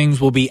 2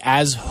 things will be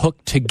as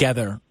hooked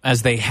together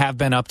as they have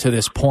been up to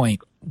this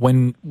point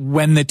when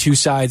the 2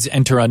 sides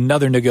enter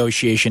another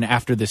negotiation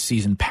after the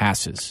season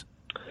passes?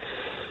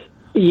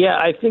 Yeah,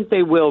 I think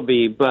they will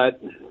be,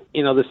 but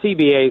the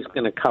CBA is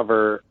going to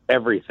cover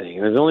everything.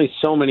 There's only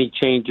so many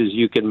changes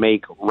you can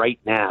make right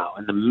now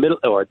in the middle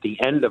or at the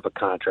end of a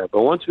contract.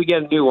 But once we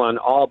get a new one,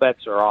 all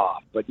bets are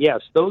off. But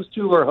yes, those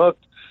 2 are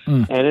hooked,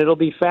 and it'll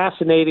be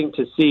fascinating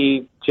to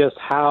see just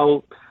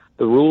how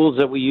the rules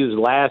that we used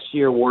last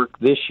year work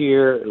this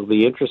year. It'll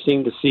be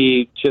interesting to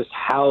see just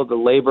how the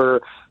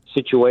labor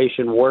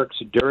situation works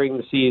during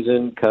the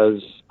season,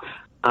 because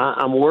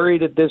I'm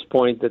worried at this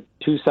point that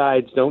 2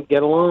 sides don't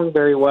get along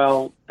very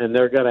well, and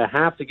they're going to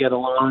have to get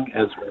along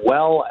as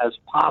well as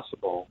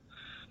possible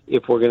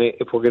if we're going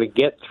to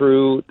get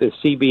through the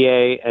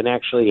CBA and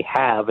actually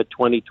have a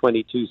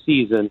 2022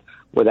 season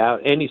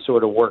without any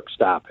sort of work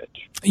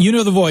stoppage. You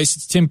know the voice.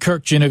 It's Tim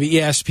Kirkjian of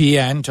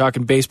ESPN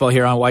talking baseball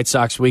here on White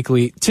Sox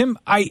Weekly. Tim,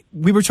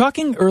 we were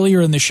talking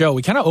earlier in the show.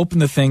 We kind of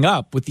opened the thing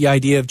up with the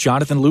idea of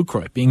Jonathan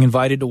Lucroy being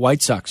invited to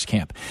White Sox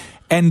camp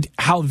and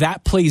how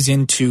that plays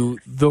into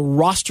the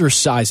roster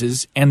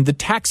sizes and the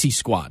taxi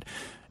squad.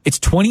 It's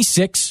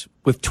 26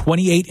 with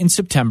 28 in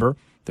September.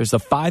 There's the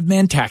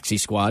 5-man taxi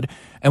squad.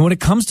 And when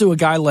it comes to a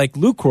guy like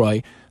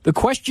Lucroy, the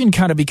question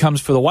kind of becomes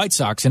for the White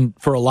Sox and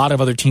for a lot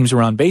of other teams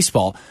around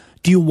baseball,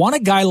 do you want a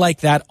guy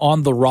like that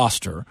on the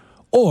roster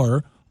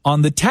or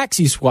on the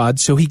taxi squad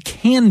so he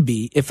can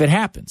be if it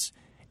happens?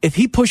 If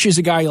he pushes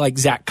a guy like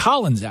Zach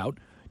Collins out,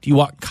 do you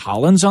want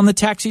Collins on the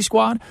taxi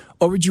squad,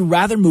 or would you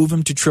rather move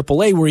him to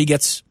AAA where he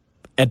gets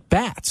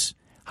at-bats?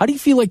 How do you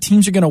feel like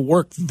teams are going to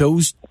work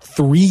those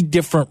 3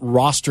 different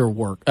roster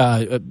work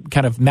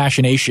kind of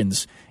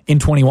machinations in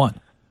 21?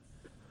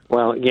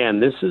 Well,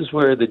 again, this is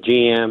where the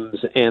GMs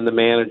and the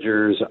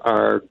managers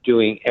are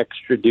doing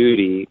extra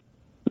duty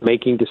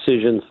making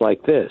decisions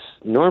like this.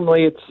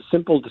 Normally it's a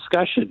simple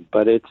discussion,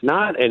 but it's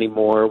not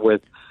anymore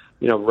with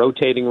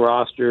rotating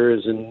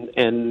rosters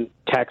and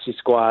taxi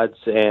squads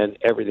and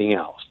everything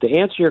else. To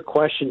answer your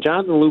question,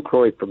 Jonathan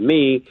Lucroy, for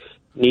me,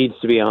 needs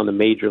to be on the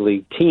major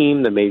league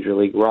team, the major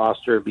league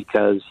roster,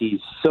 because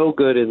he's so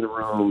good in the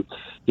room.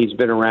 He's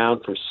been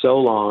around for so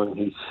long.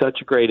 He's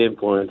such a great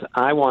influence.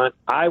 I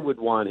would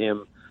want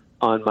him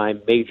on my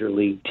major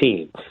league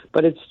team.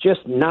 But it's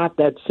just not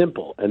that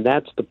simple, and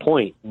that's the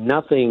point.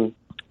 Nothing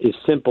is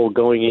simple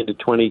going into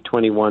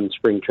 2021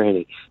 spring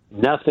training.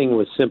 Nothing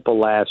was simple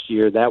last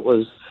year. That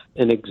was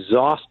an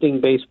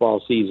exhausting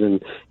baseball season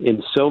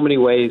in so many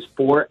ways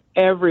for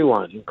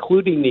everyone,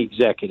 including the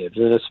executives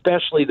and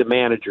especially the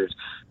managers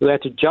who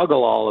had to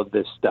juggle all of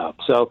this stuff.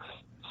 So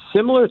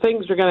similar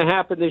things are going to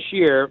happen this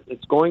year.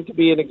 It's going to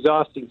be an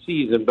exhausting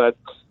season, but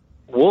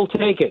we'll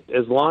take it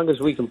as long as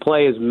we can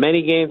play as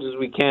many games as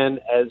we can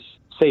as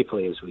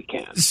safely as we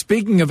can.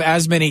 Speaking of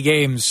as many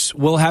games,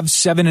 we'll have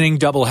 7-inning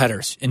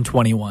doubleheaders in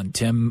 21,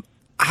 Tim.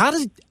 How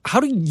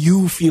do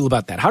you feel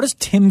about that? How does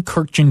Tim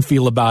Kurkjian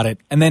feel about it?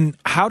 And then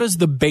how does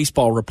the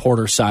baseball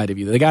reporter side of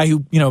you, the guy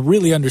who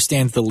really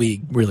understands the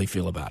league, really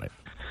feel about it?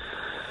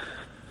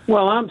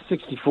 Well, I'm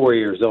 64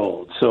 years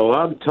old, so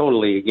I'm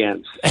totally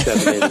against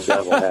 7-inning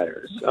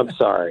doubleheaders. I'm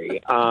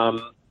sorry.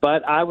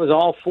 But I was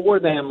all for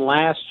them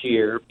last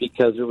year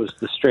because it was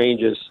the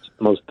strangest,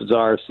 most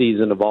bizarre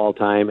season of all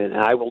time, and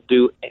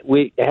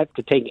we have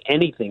to take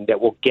anything that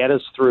will get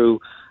us through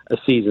a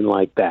season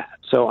like that.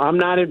 So I'm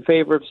not in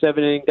favor of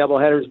 7-inning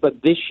doubleheaders,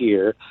 but this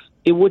year,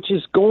 which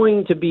is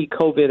going to be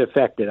COVID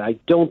affected, I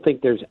don't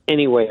think there's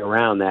any way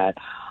around that.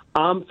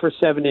 I'm for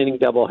 7-inning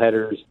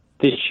doubleheaders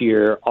this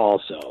year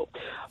also.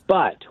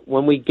 But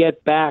when we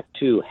get back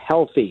to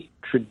healthy,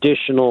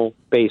 traditional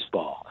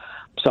baseball,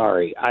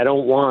 sorry, I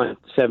don't want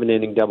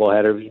 7-inning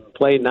doubleheader. We've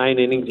played 9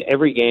 innings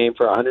every game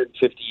for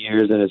 150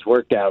 years, and it's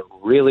worked out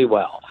really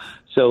well.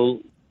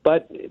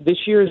 But this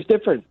year is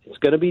different. It's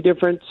going to be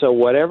different. So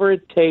whatever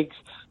it takes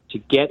to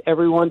get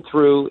everyone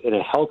through in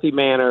a healthy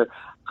manner,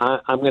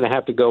 I'm going to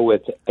have to go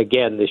with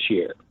again this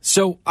year.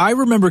 So I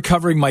remember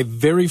covering my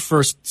very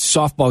first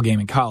softball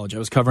game in college. I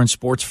was covering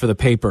sports for the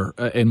paper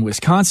in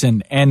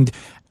Wisconsin, and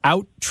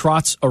out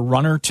trots a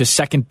runner to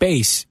second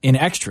base in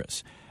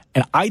extras.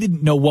 And I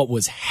didn't know what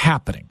was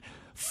happening.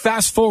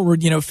 Fast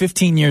forward,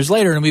 15 years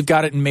later, and we've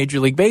got it in Major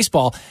League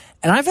Baseball.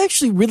 And I've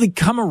actually really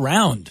come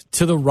around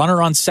to the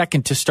runner on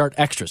second to start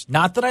extras.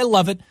 Not that I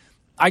love it.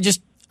 I guess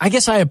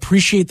I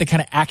appreciate the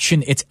kind of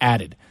action it's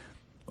added.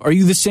 Are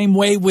you the same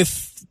way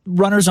with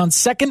runners on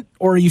second,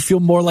 or you feel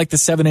more like the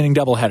 7-inning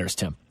doubleheaders,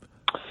 Tim?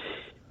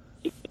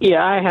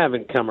 Yeah, I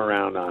haven't come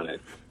around on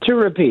it. To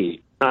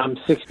repeat, I'm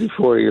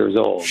 64 years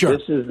old. Sure.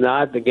 This is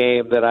not the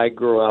game that I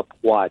grew up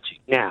watching.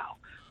 Now,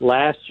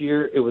 last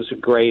year, it was a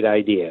great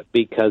idea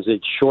because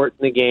it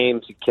shortened the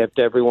games, it kept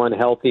everyone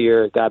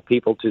healthier, it got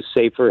people to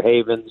safer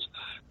havens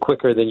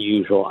quicker than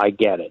usual. I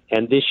get it.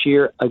 And this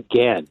year,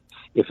 again,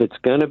 if it's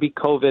going to be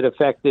COVID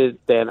affected,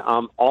 then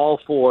I'm all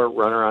for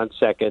runner on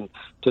second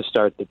to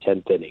start the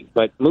 10th inning.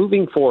 But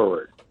moving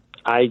forward,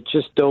 I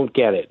just don't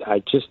get it.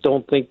 I just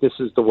don't think this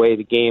is the way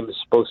the game is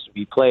supposed to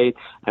be played.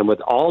 And with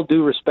all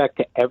due respect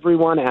to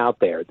everyone out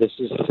there, this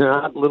is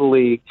not Little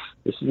League,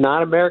 this is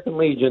not American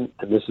Legion,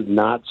 and this is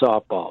not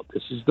softball.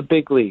 This is the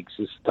big leagues.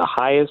 This is the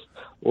highest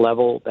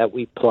level that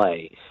we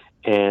play.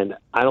 And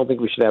I don't think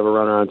we should have a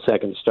runner on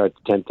second to start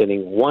the 10th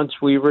inning once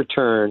we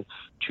return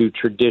to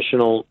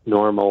traditional,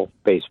 normal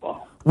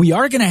baseball. We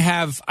are going to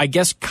have, I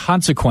guess,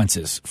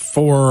 consequences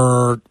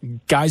for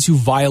guys who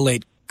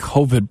violate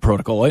COVID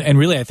protocol, and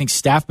really I think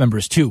staff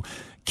members too.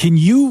 Can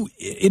you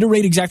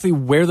iterate exactly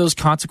where those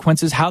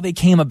consequences, how they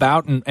came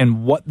about,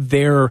 and what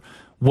they're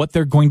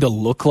going to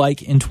look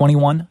like in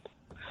 21?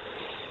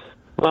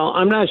 Well,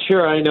 I'm not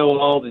sure I know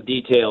all the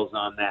details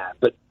on that,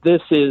 but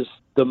this is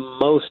the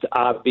most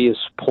obvious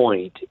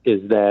point,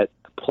 is that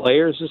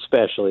players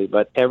especially,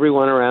 but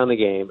everyone around the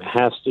game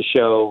has to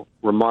show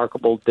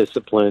remarkable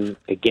discipline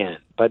again,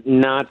 but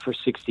not for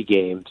 60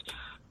 games,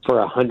 for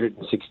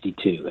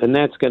 162. And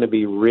that's going to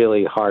be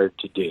really hard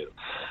to do.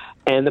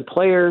 And the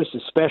players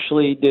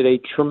especially did a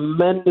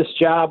tremendous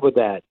job with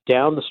that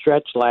down the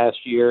stretch last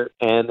year,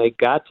 and they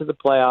got to the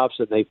playoffs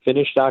and they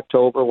finished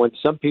October when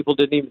some people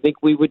didn't even think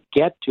we would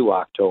get to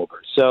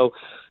October. So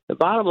the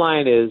bottom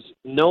line is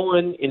no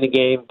one in the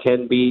game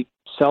can be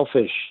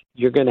selfish.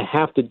 You're going to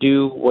have to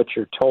do what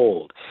you're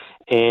told.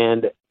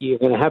 And you're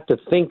going to have to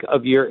think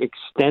of your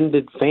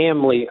extended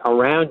family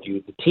around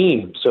you, the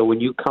team. So when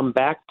you come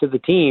back to the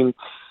team,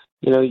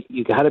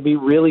 you got to be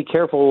really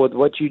careful with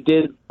what you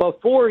did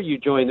before you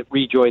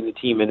rejoin the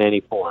team in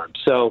any form.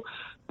 So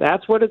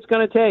that's what it's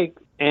going to take,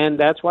 and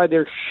that's why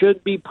there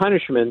should be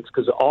punishments,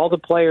 because all the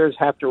players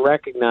have to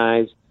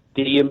recognize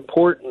the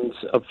importance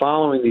of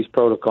following these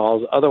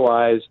protocols.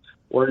 Otherwise,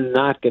 we're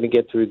not going to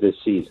get through this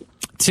season.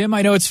 Tim,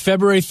 I know it's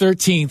February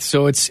 13th,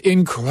 so it's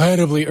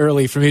incredibly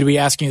early for me to be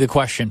asking you the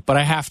question, but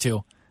I have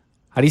to.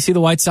 How do you see the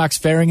White Sox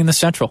faring in the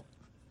Central?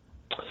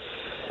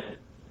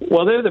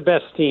 Well, they're the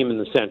best team in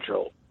the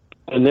Central.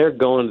 And they're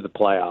going to the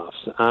playoffs.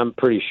 I'm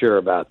pretty sure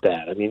about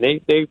that. I mean,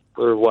 they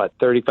were,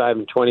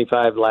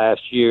 35-25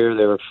 last year.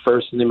 They were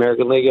first in the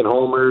American League in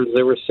homers.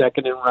 They were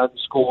second in runs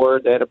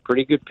scored. They had a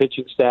pretty good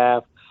pitching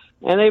staff.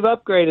 And they've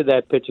upgraded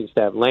that pitching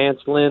staff. Lance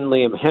Lynn,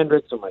 Liam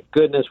Hendricks, oh my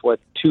goodness,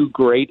 what two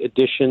great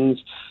additions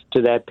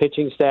to that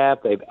pitching staff.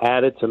 They've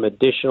added some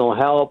additional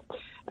help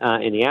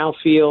in the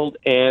outfield.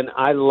 And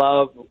I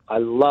love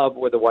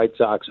where the White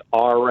Sox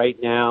are right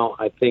now.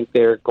 I think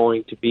they're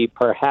going to be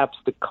perhaps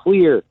the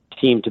clear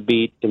team to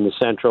beat in the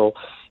Central,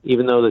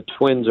 even though the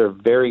Twins are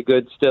very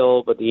good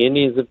still, but the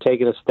Indians have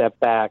taken a step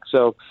back.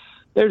 So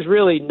there's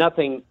really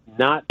nothing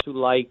not to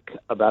like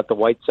about the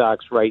White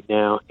Sox right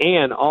now,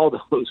 and all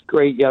those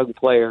great young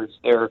players.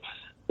 They're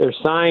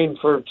signed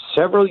for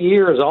several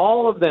years,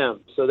 all of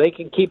them, so they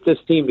can keep this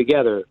team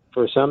together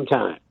for some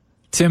time.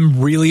 Tim,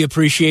 really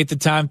appreciate the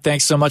time.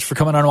 Thanks so much for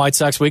coming on White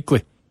Sox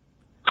Weekly.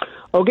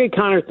 Okay,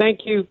 Connor,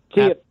 thank you.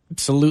 See you.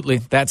 Absolutely.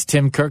 That's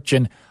Tim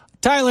Kurkjian.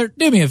 Tyler,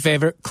 do me a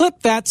favor.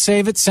 Clip that,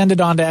 save it, send it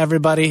on to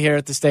everybody here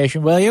at the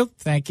station, will you?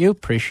 Thank you.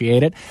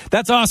 Appreciate it.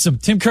 That's awesome.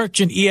 Tim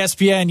Kurkjian,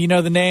 ESPN. You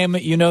know the name,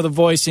 you know the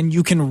voice, and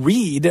you can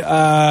read,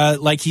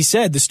 like he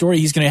said, the story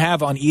he's going to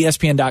have on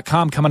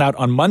ESPN.com coming out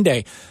on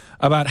Monday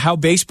about how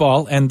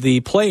baseball and the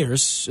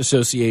Players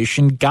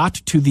Association got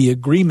to the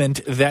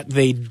agreement that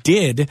they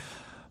did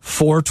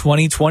for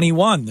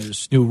 2021.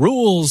 There's new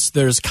rules.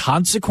 There's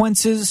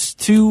consequences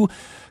to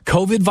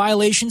COVID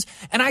violations.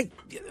 And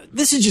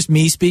this is just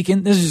me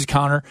speaking. This is just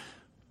Connor.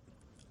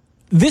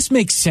 This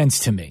makes sense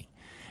to me.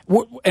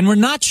 We're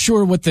not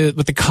sure what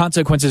the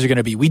consequences are going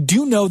to be. We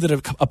do know that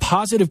a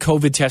positive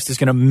COVID test is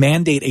going to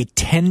mandate a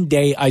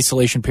 10-day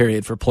isolation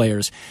period for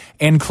players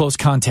and close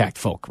contact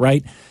folk,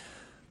 right?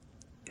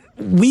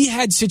 We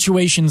had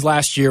situations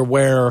last year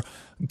where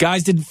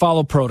guys didn't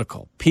follow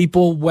protocol.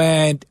 People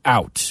went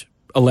out,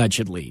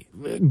 allegedly.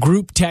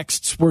 Group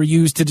texts were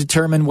used to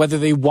determine whether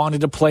they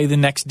wanted to play the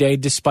next day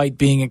despite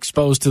being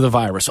exposed to the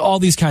virus. All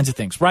these kinds of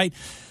things, right?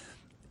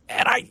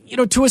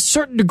 And to a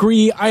certain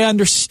degree, I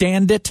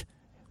understand it.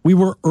 We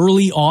were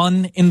early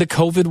on in the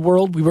COVID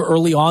world. We were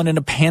early on in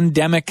a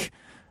pandemic,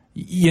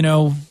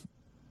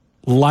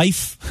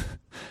 life.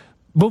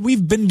 But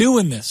we've been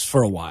doing this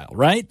for a while,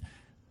 right?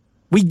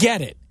 We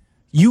get it.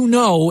 You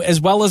know as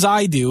well as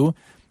I do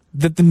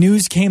that the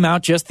news came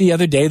out just the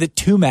other day that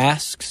 2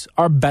 masks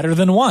are better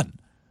than 1.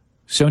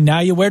 So now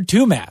you wear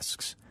 2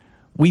 masks.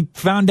 We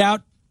found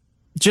out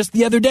just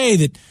the other day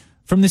that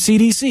from the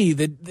CDC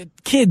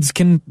that kids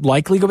can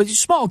likely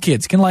small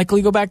kids can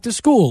likely go back to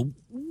school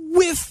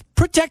with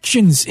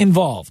protections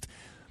involved.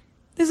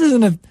 This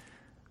isn't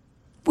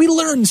we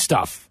learn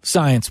stuff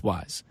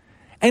science-wise.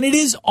 And it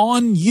is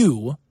on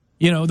you,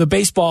 the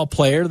baseball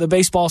player, the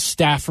baseball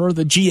staffer,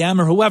 the GM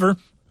or whoever,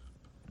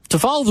 to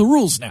follow the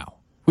rules now.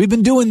 We've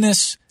been doing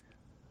this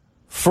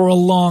for a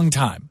long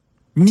time,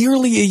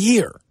 nearly a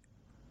year,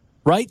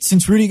 right?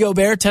 Since Rudy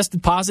Gobert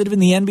tested positive in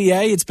the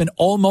NBA, it's been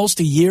almost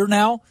a year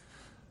now.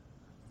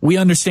 We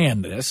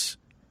understand this,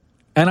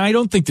 and I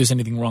don't think there's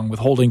anything wrong with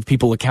holding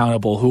people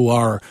accountable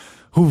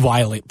who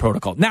violate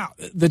protocol. Now,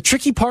 the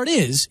tricky part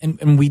is,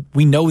 and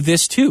we know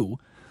this too,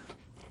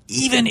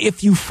 even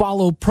if you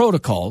follow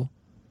protocol,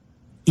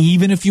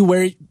 even if you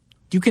wear it,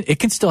 it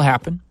can still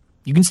happen.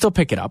 You can still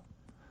pick it up.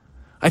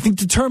 I think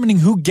determining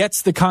who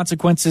gets the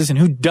consequences and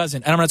who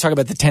doesn't, and I'm going to talk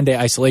about the 10-day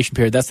isolation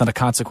period. That's not a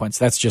consequence.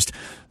 That's just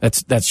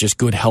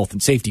good health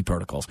and safety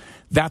protocols.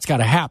 That's got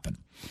to happen.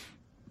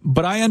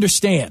 But I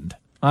understand.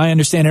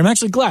 And I'm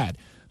actually glad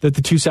that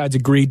the two sides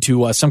agreed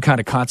to some kind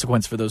of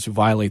consequence for those who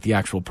violate the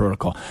actual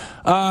protocol.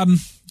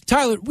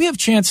 Tyler, we have a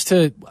chance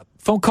to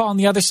phone call on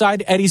the other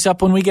side. Eddie's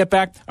up when we get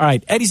back. All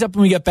right, Eddie's up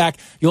when we get back.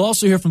 You'll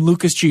also hear from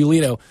Lucas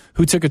Giolito,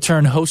 who took a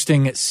turn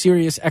hosting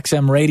Sirius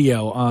XM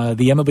Radio,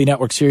 the MLB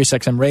Network Sirius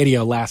XM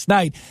Radio last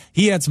night.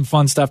 He had some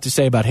fun stuff to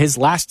say about his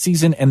last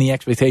season and the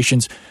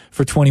expectations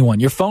for 21.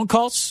 Your phone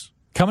calls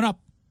coming up.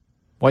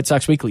 White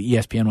Sox Weekly,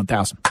 ESPN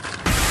 1000.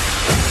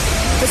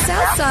 The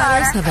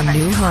Southsiders have a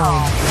new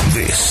home.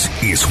 This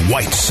is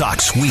White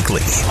Sox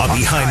Weekly, a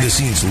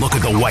behind-the-scenes look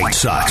at the White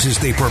Sox as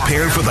they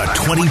prepare for the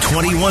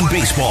 2021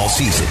 baseball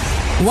season.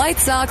 White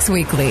Sox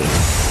Weekly,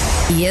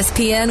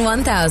 ESPN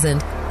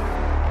 1000.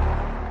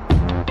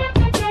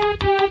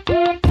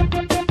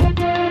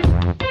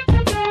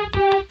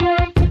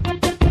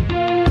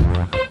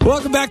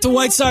 Welcome back to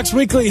White Sox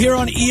Weekly here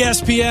on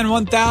ESPN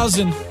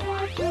 1000.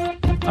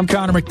 I'm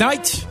Connor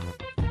McKnight.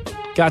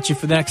 Got you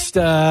for the next,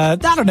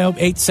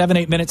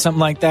 8 minutes, something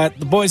like that.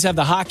 The boys have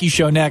the hockey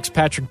show next.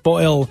 Patrick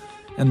Boyle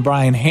and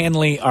Brian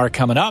Hanley are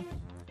coming up.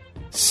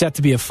 Set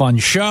to be a fun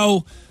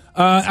show.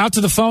 Out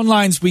to the phone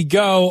lines we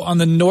go. On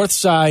the north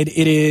side,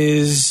 it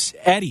is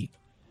Eddie.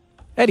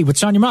 Eddie,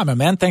 what's on your mind, my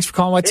man? Thanks for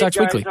calling White Sox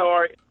guys, Weekly. How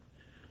are you?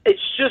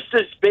 It's just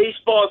this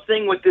baseball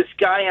thing with this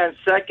guy on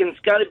second. It's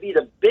got to be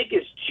the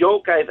biggest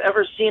joke I've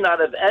ever seen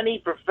out of any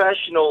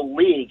professional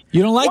league.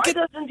 You don't like it?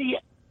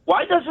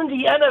 Why doesn't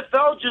the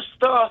NFL just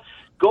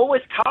go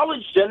with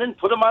college then and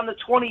put them on the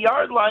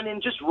 20-yard line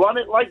and just run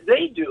it like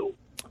they do?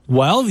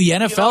 Well, the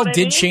NFL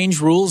did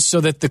change rules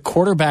so that the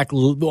quarterback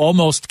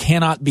almost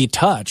cannot be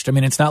touched. I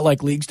mean, it's not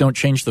like leagues don't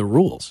change the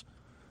rules.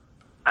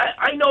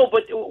 I know,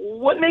 but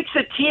what makes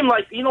a team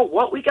like,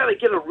 we got to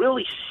get a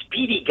really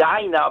speedy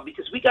guy now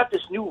because we got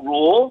this new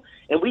rule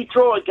and we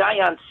throw a guy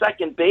on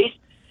second base.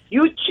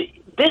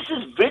 This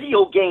is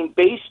video game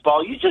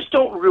baseball. You just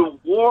don't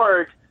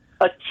reward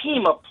a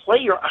team, a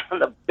player on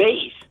the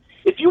base.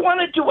 If you want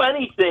to do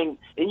anything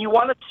and you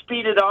want to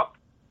speed it up,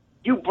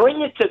 you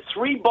bring it to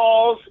 3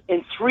 balls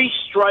and 3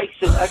 strikes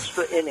in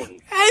extra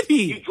innings. Eddie!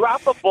 You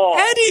drop a ball.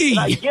 Eddie! And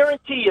I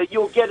guarantee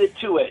you'll get it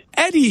to it.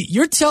 Eddie,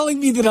 you're telling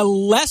me that a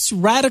less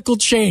radical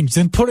change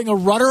than putting a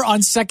runner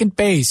on second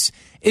base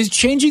is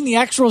changing the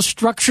actual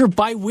structure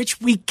by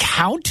which we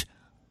count?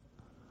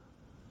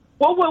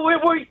 Well,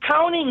 we're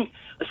counting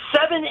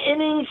 7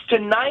 innings to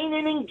 9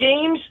 inning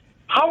games.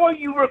 How are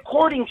you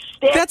recording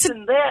stats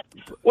in that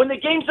when the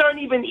games aren't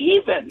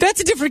even?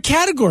 That's a different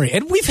category.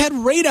 And we've had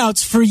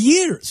rainouts for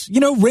years.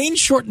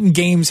 Rain-shortened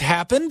games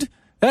happened.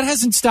 That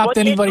hasn't stopped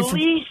anybody from... At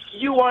least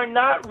you are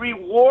not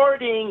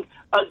rewarding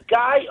a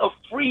guy a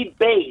free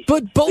base.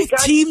 But both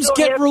teams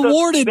get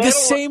rewarded the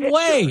same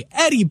way.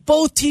 Eddie,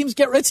 both teams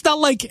get... It's not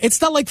like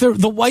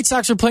the White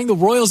Sox are playing the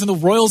Royals and the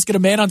Royals get a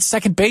man on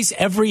second base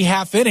every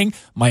half inning.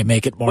 Might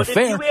make it more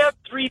fair. If you have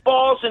 3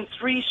 balls and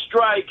 3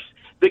 strikes,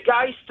 the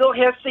guy still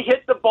has to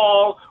hit the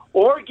ball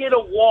or get a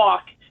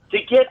walk to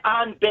get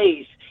on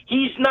base.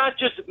 He's not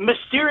just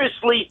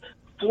mysteriously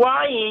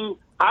flying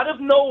out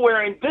of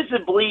nowhere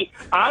invisibly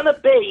on a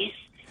base,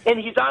 and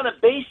he's on a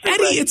base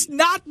already. Eddie, it's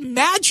not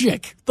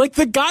magic. Like,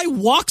 the guy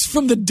walks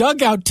from the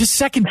dugout to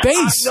second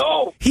base.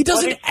 No, he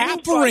doesn't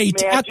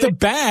apparate at the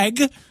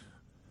bag.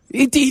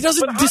 He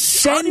doesn't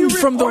descend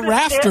from the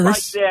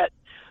rafters. Like that?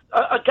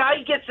 A guy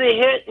gets a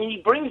hit, and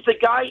he brings the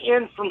guy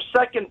in from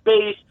second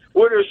base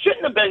where there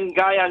shouldn't have been a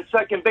guy on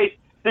second base.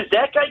 Does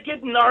that guy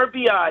get an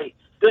RBI?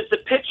 Does the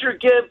pitcher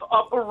give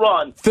up a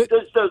run?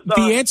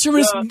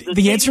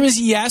 The answer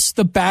is yes.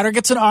 The batter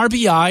gets an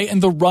RBI,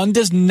 and the run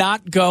does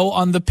not go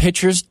on the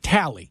pitcher's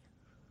tally.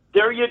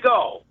 There you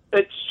go.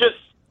 It's just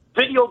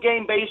video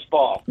game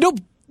baseball. No,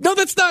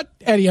 that's not.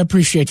 Eddie, I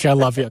appreciate you. I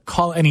love you.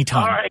 Call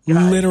anytime. All right,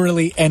 guys.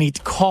 Literally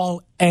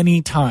call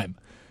anytime.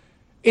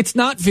 It's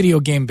not video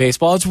game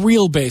baseball. It's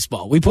real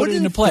baseball. We put it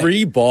into play.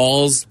 3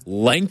 balls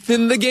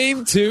lengthen the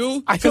game,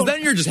 too? Because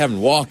then you're just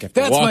having walk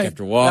after walk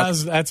after walk.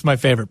 That's my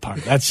favorite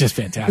part. That's just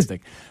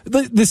fantastic.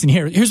 Listen,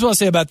 here's what I'll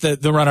say about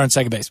the runner on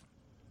second base.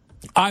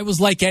 I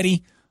was like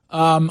Eddie.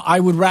 I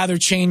would rather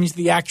change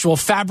the actual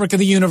fabric of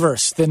the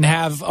universe than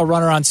have a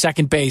runner on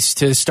second base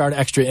to start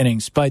extra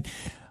innings. But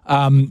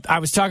I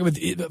was talking with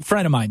a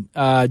friend of mine,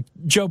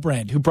 Joe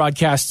Brand, who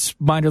broadcasts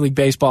minor league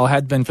baseball,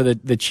 had been for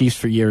the Chiefs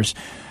for years.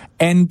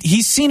 And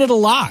he's seen it a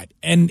lot.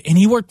 And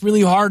he worked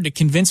really hard to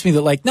convince me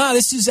that,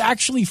 this is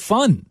actually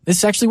fun.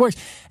 This actually works.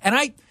 And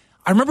I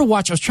remember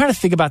watching, I was trying to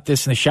think about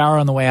this in the shower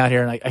on the way out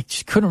here, and I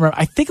just couldn't remember.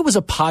 I think it was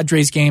a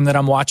Padres game that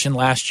I'm watching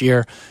last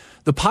year.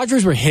 The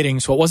Padres were hitting,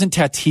 so it wasn't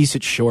Tatis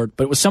at short,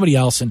 but it was somebody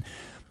else. And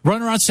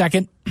runner on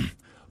second,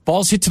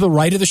 ball's hit to the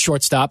right of the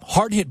shortstop,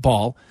 hard hit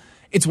ball.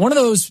 It's one of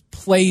those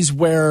plays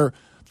where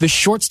the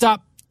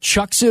shortstop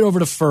chucks it over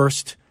to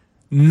first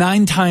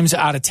 9 times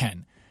out of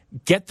 10.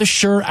 Get the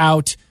sure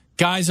out.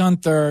 Guys on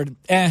third,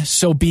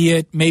 so be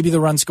it. Maybe the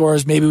run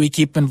scores. Maybe we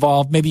keep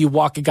involved. Maybe you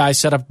walk a guy,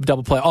 set up a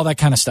double play, all that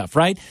kind of stuff,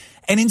 right?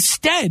 And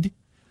instead,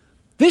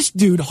 this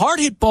dude,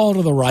 hard hit ball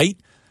to the right,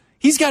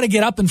 he's got to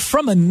get up and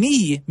from a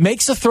knee,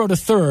 makes a throw to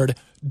third,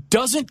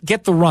 doesn't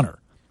get the runner.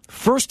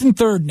 First and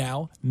third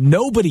now,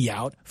 nobody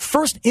out.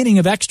 First inning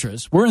of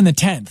extras, we're in the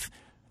 10th.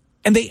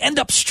 And they end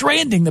up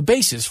stranding the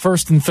bases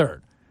first and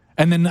third.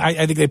 And then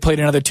I think they played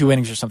another 2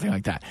 innings or something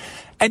like that.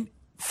 And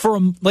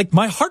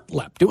my heart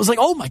leapt. It was like,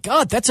 oh my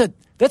God, that's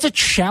a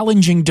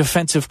challenging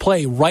defensive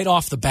play right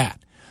off the bat.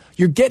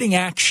 You're getting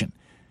action.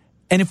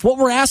 And if what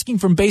we're asking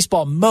from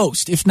baseball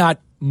most, if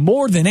not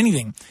more than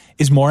anything,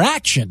 is more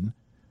action,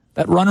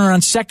 that runner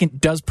on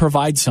second does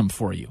provide some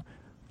for you.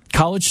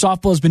 College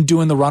softball has been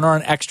doing the runner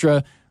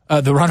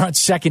on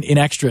second in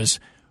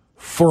extras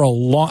for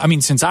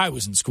since I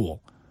was in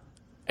school.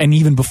 And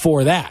even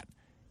before that.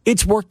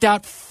 It's worked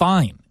out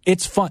fine.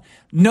 It's fun.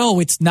 No,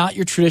 it's not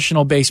your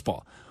traditional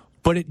baseball.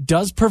 But it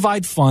does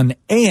provide fun,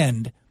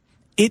 and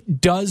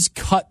it does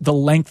cut the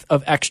length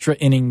of extra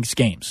innings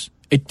games.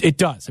 It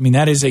does.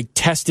 That is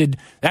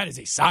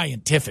a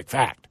scientific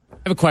fact. I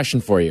have a question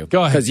for you.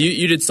 Go ahead. Because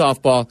you did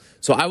softball.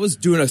 So I was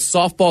doing a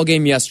softball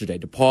game yesterday.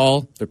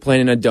 DePaul, they're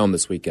playing in a dome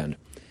this weekend.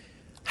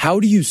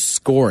 How do you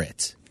score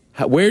it?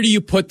 Where do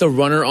you put the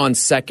runner on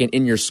second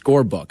in your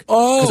scorebook?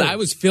 Oh. Because I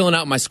was filling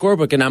out my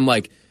scorebook, and I'm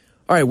like,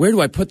 all right, where do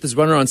I put this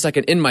runner on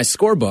second in my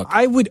scorebook?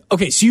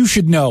 So you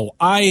should know,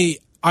 I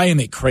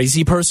am a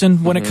crazy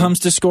person when it comes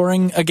to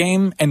scoring a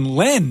game, and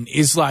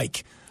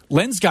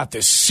Len's got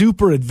this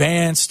super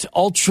advanced,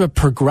 ultra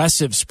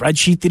progressive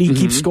spreadsheet that he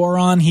keeps score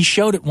on. He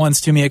showed it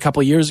once to me a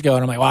couple of years ago,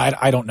 and I'm like, well,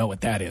 I don't know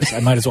what that is. I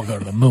might as well go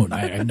to the moon.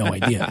 I have no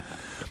idea.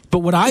 But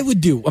what I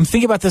would do, I'm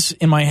thinking about this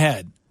in my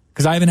head,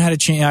 because I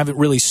haven't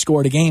really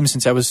scored a game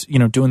since I was,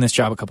 doing this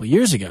job a couple of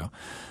years ago.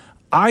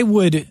 I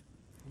would,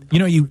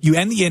 you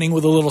end the inning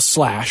with a little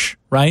slash,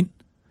 right?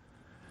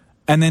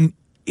 And then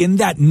in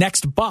that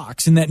next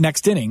box, in that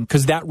next inning,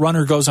 because that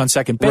runner goes on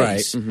second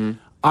base, right.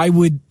 I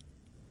would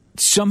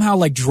somehow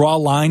draw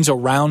lines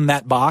around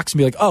that box and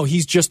be like, oh,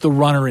 he's just the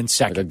runner in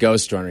second. Like a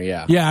ghost runner,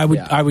 yeah. Yeah, I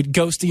would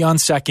ghosty on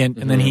second,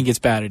 and then he gets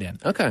batted in.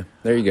 Okay,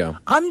 there you go.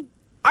 I'm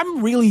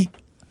really...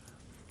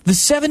 The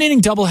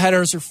 7-inning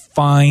doubleheaders are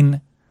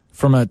fine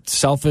from a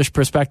selfish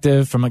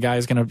perspective, from a guy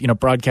who's going to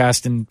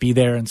broadcast and be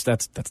there, and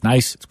that's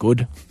nice. It's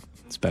good.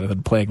 It's better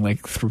than playing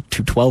through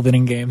 2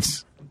 12-inning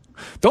games.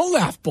 Don't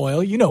laugh,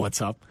 Boyle. You know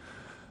what's up.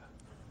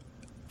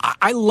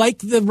 I like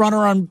the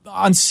runner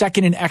on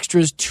second and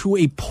extras to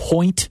a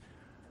point.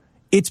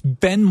 It's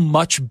been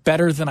much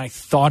better than I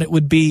thought it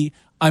would be.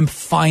 I'm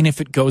fine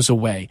if it goes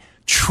away.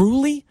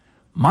 Truly,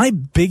 my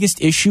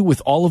biggest issue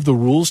with all of the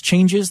rules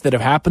changes that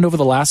have happened over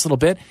the last little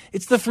bit,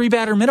 it's the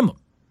 3-batter minimum.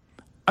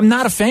 I'm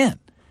not a fan.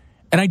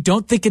 And I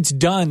don't think it's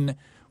done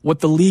what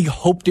the league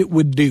hoped it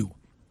would do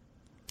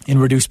in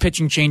reduced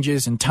pitching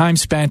changes and time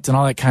spent and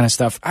all that kind of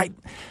stuff.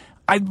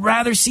 I'd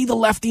rather see the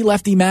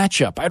lefty-lefty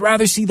matchup. I'd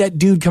rather see that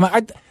dude come out.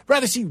 I'd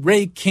rather see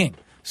Ray King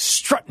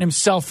strutting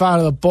himself out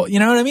of the ball. You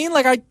know what I mean?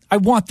 Like, I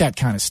want that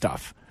kind of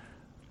stuff.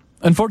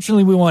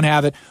 Unfortunately, we won't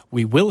have it.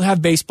 We will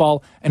have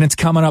baseball, and it's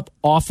coming up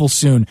awful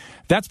soon.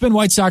 That's been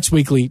White Sox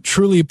Weekly.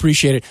 Truly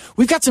appreciate it.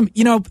 We've got some,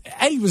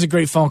 Eddie was a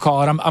great phone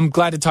call, and I'm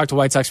glad to talk to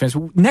White Sox fans.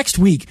 Next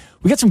week,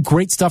 we got some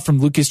great stuff from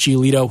Lucas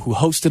Giolito, who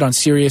hosted on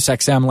Sirius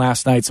XM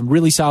last night. Some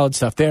really solid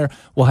stuff there.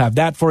 We'll have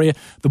that for you.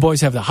 The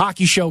boys have the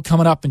hockey show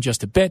coming up in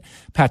just a bit.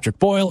 Patrick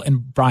Boyle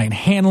and Brian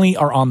Hanley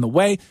are on the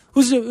way.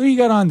 Who you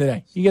got on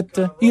today? You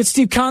get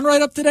Steve Conroy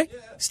up today?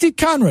 Steve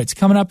Conroy's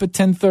coming up at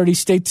 10:30.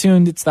 Stay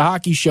tuned. It's the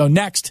hockey show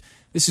next.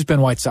 This has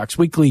been White Sox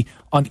Weekly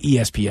on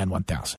ESPN 1000.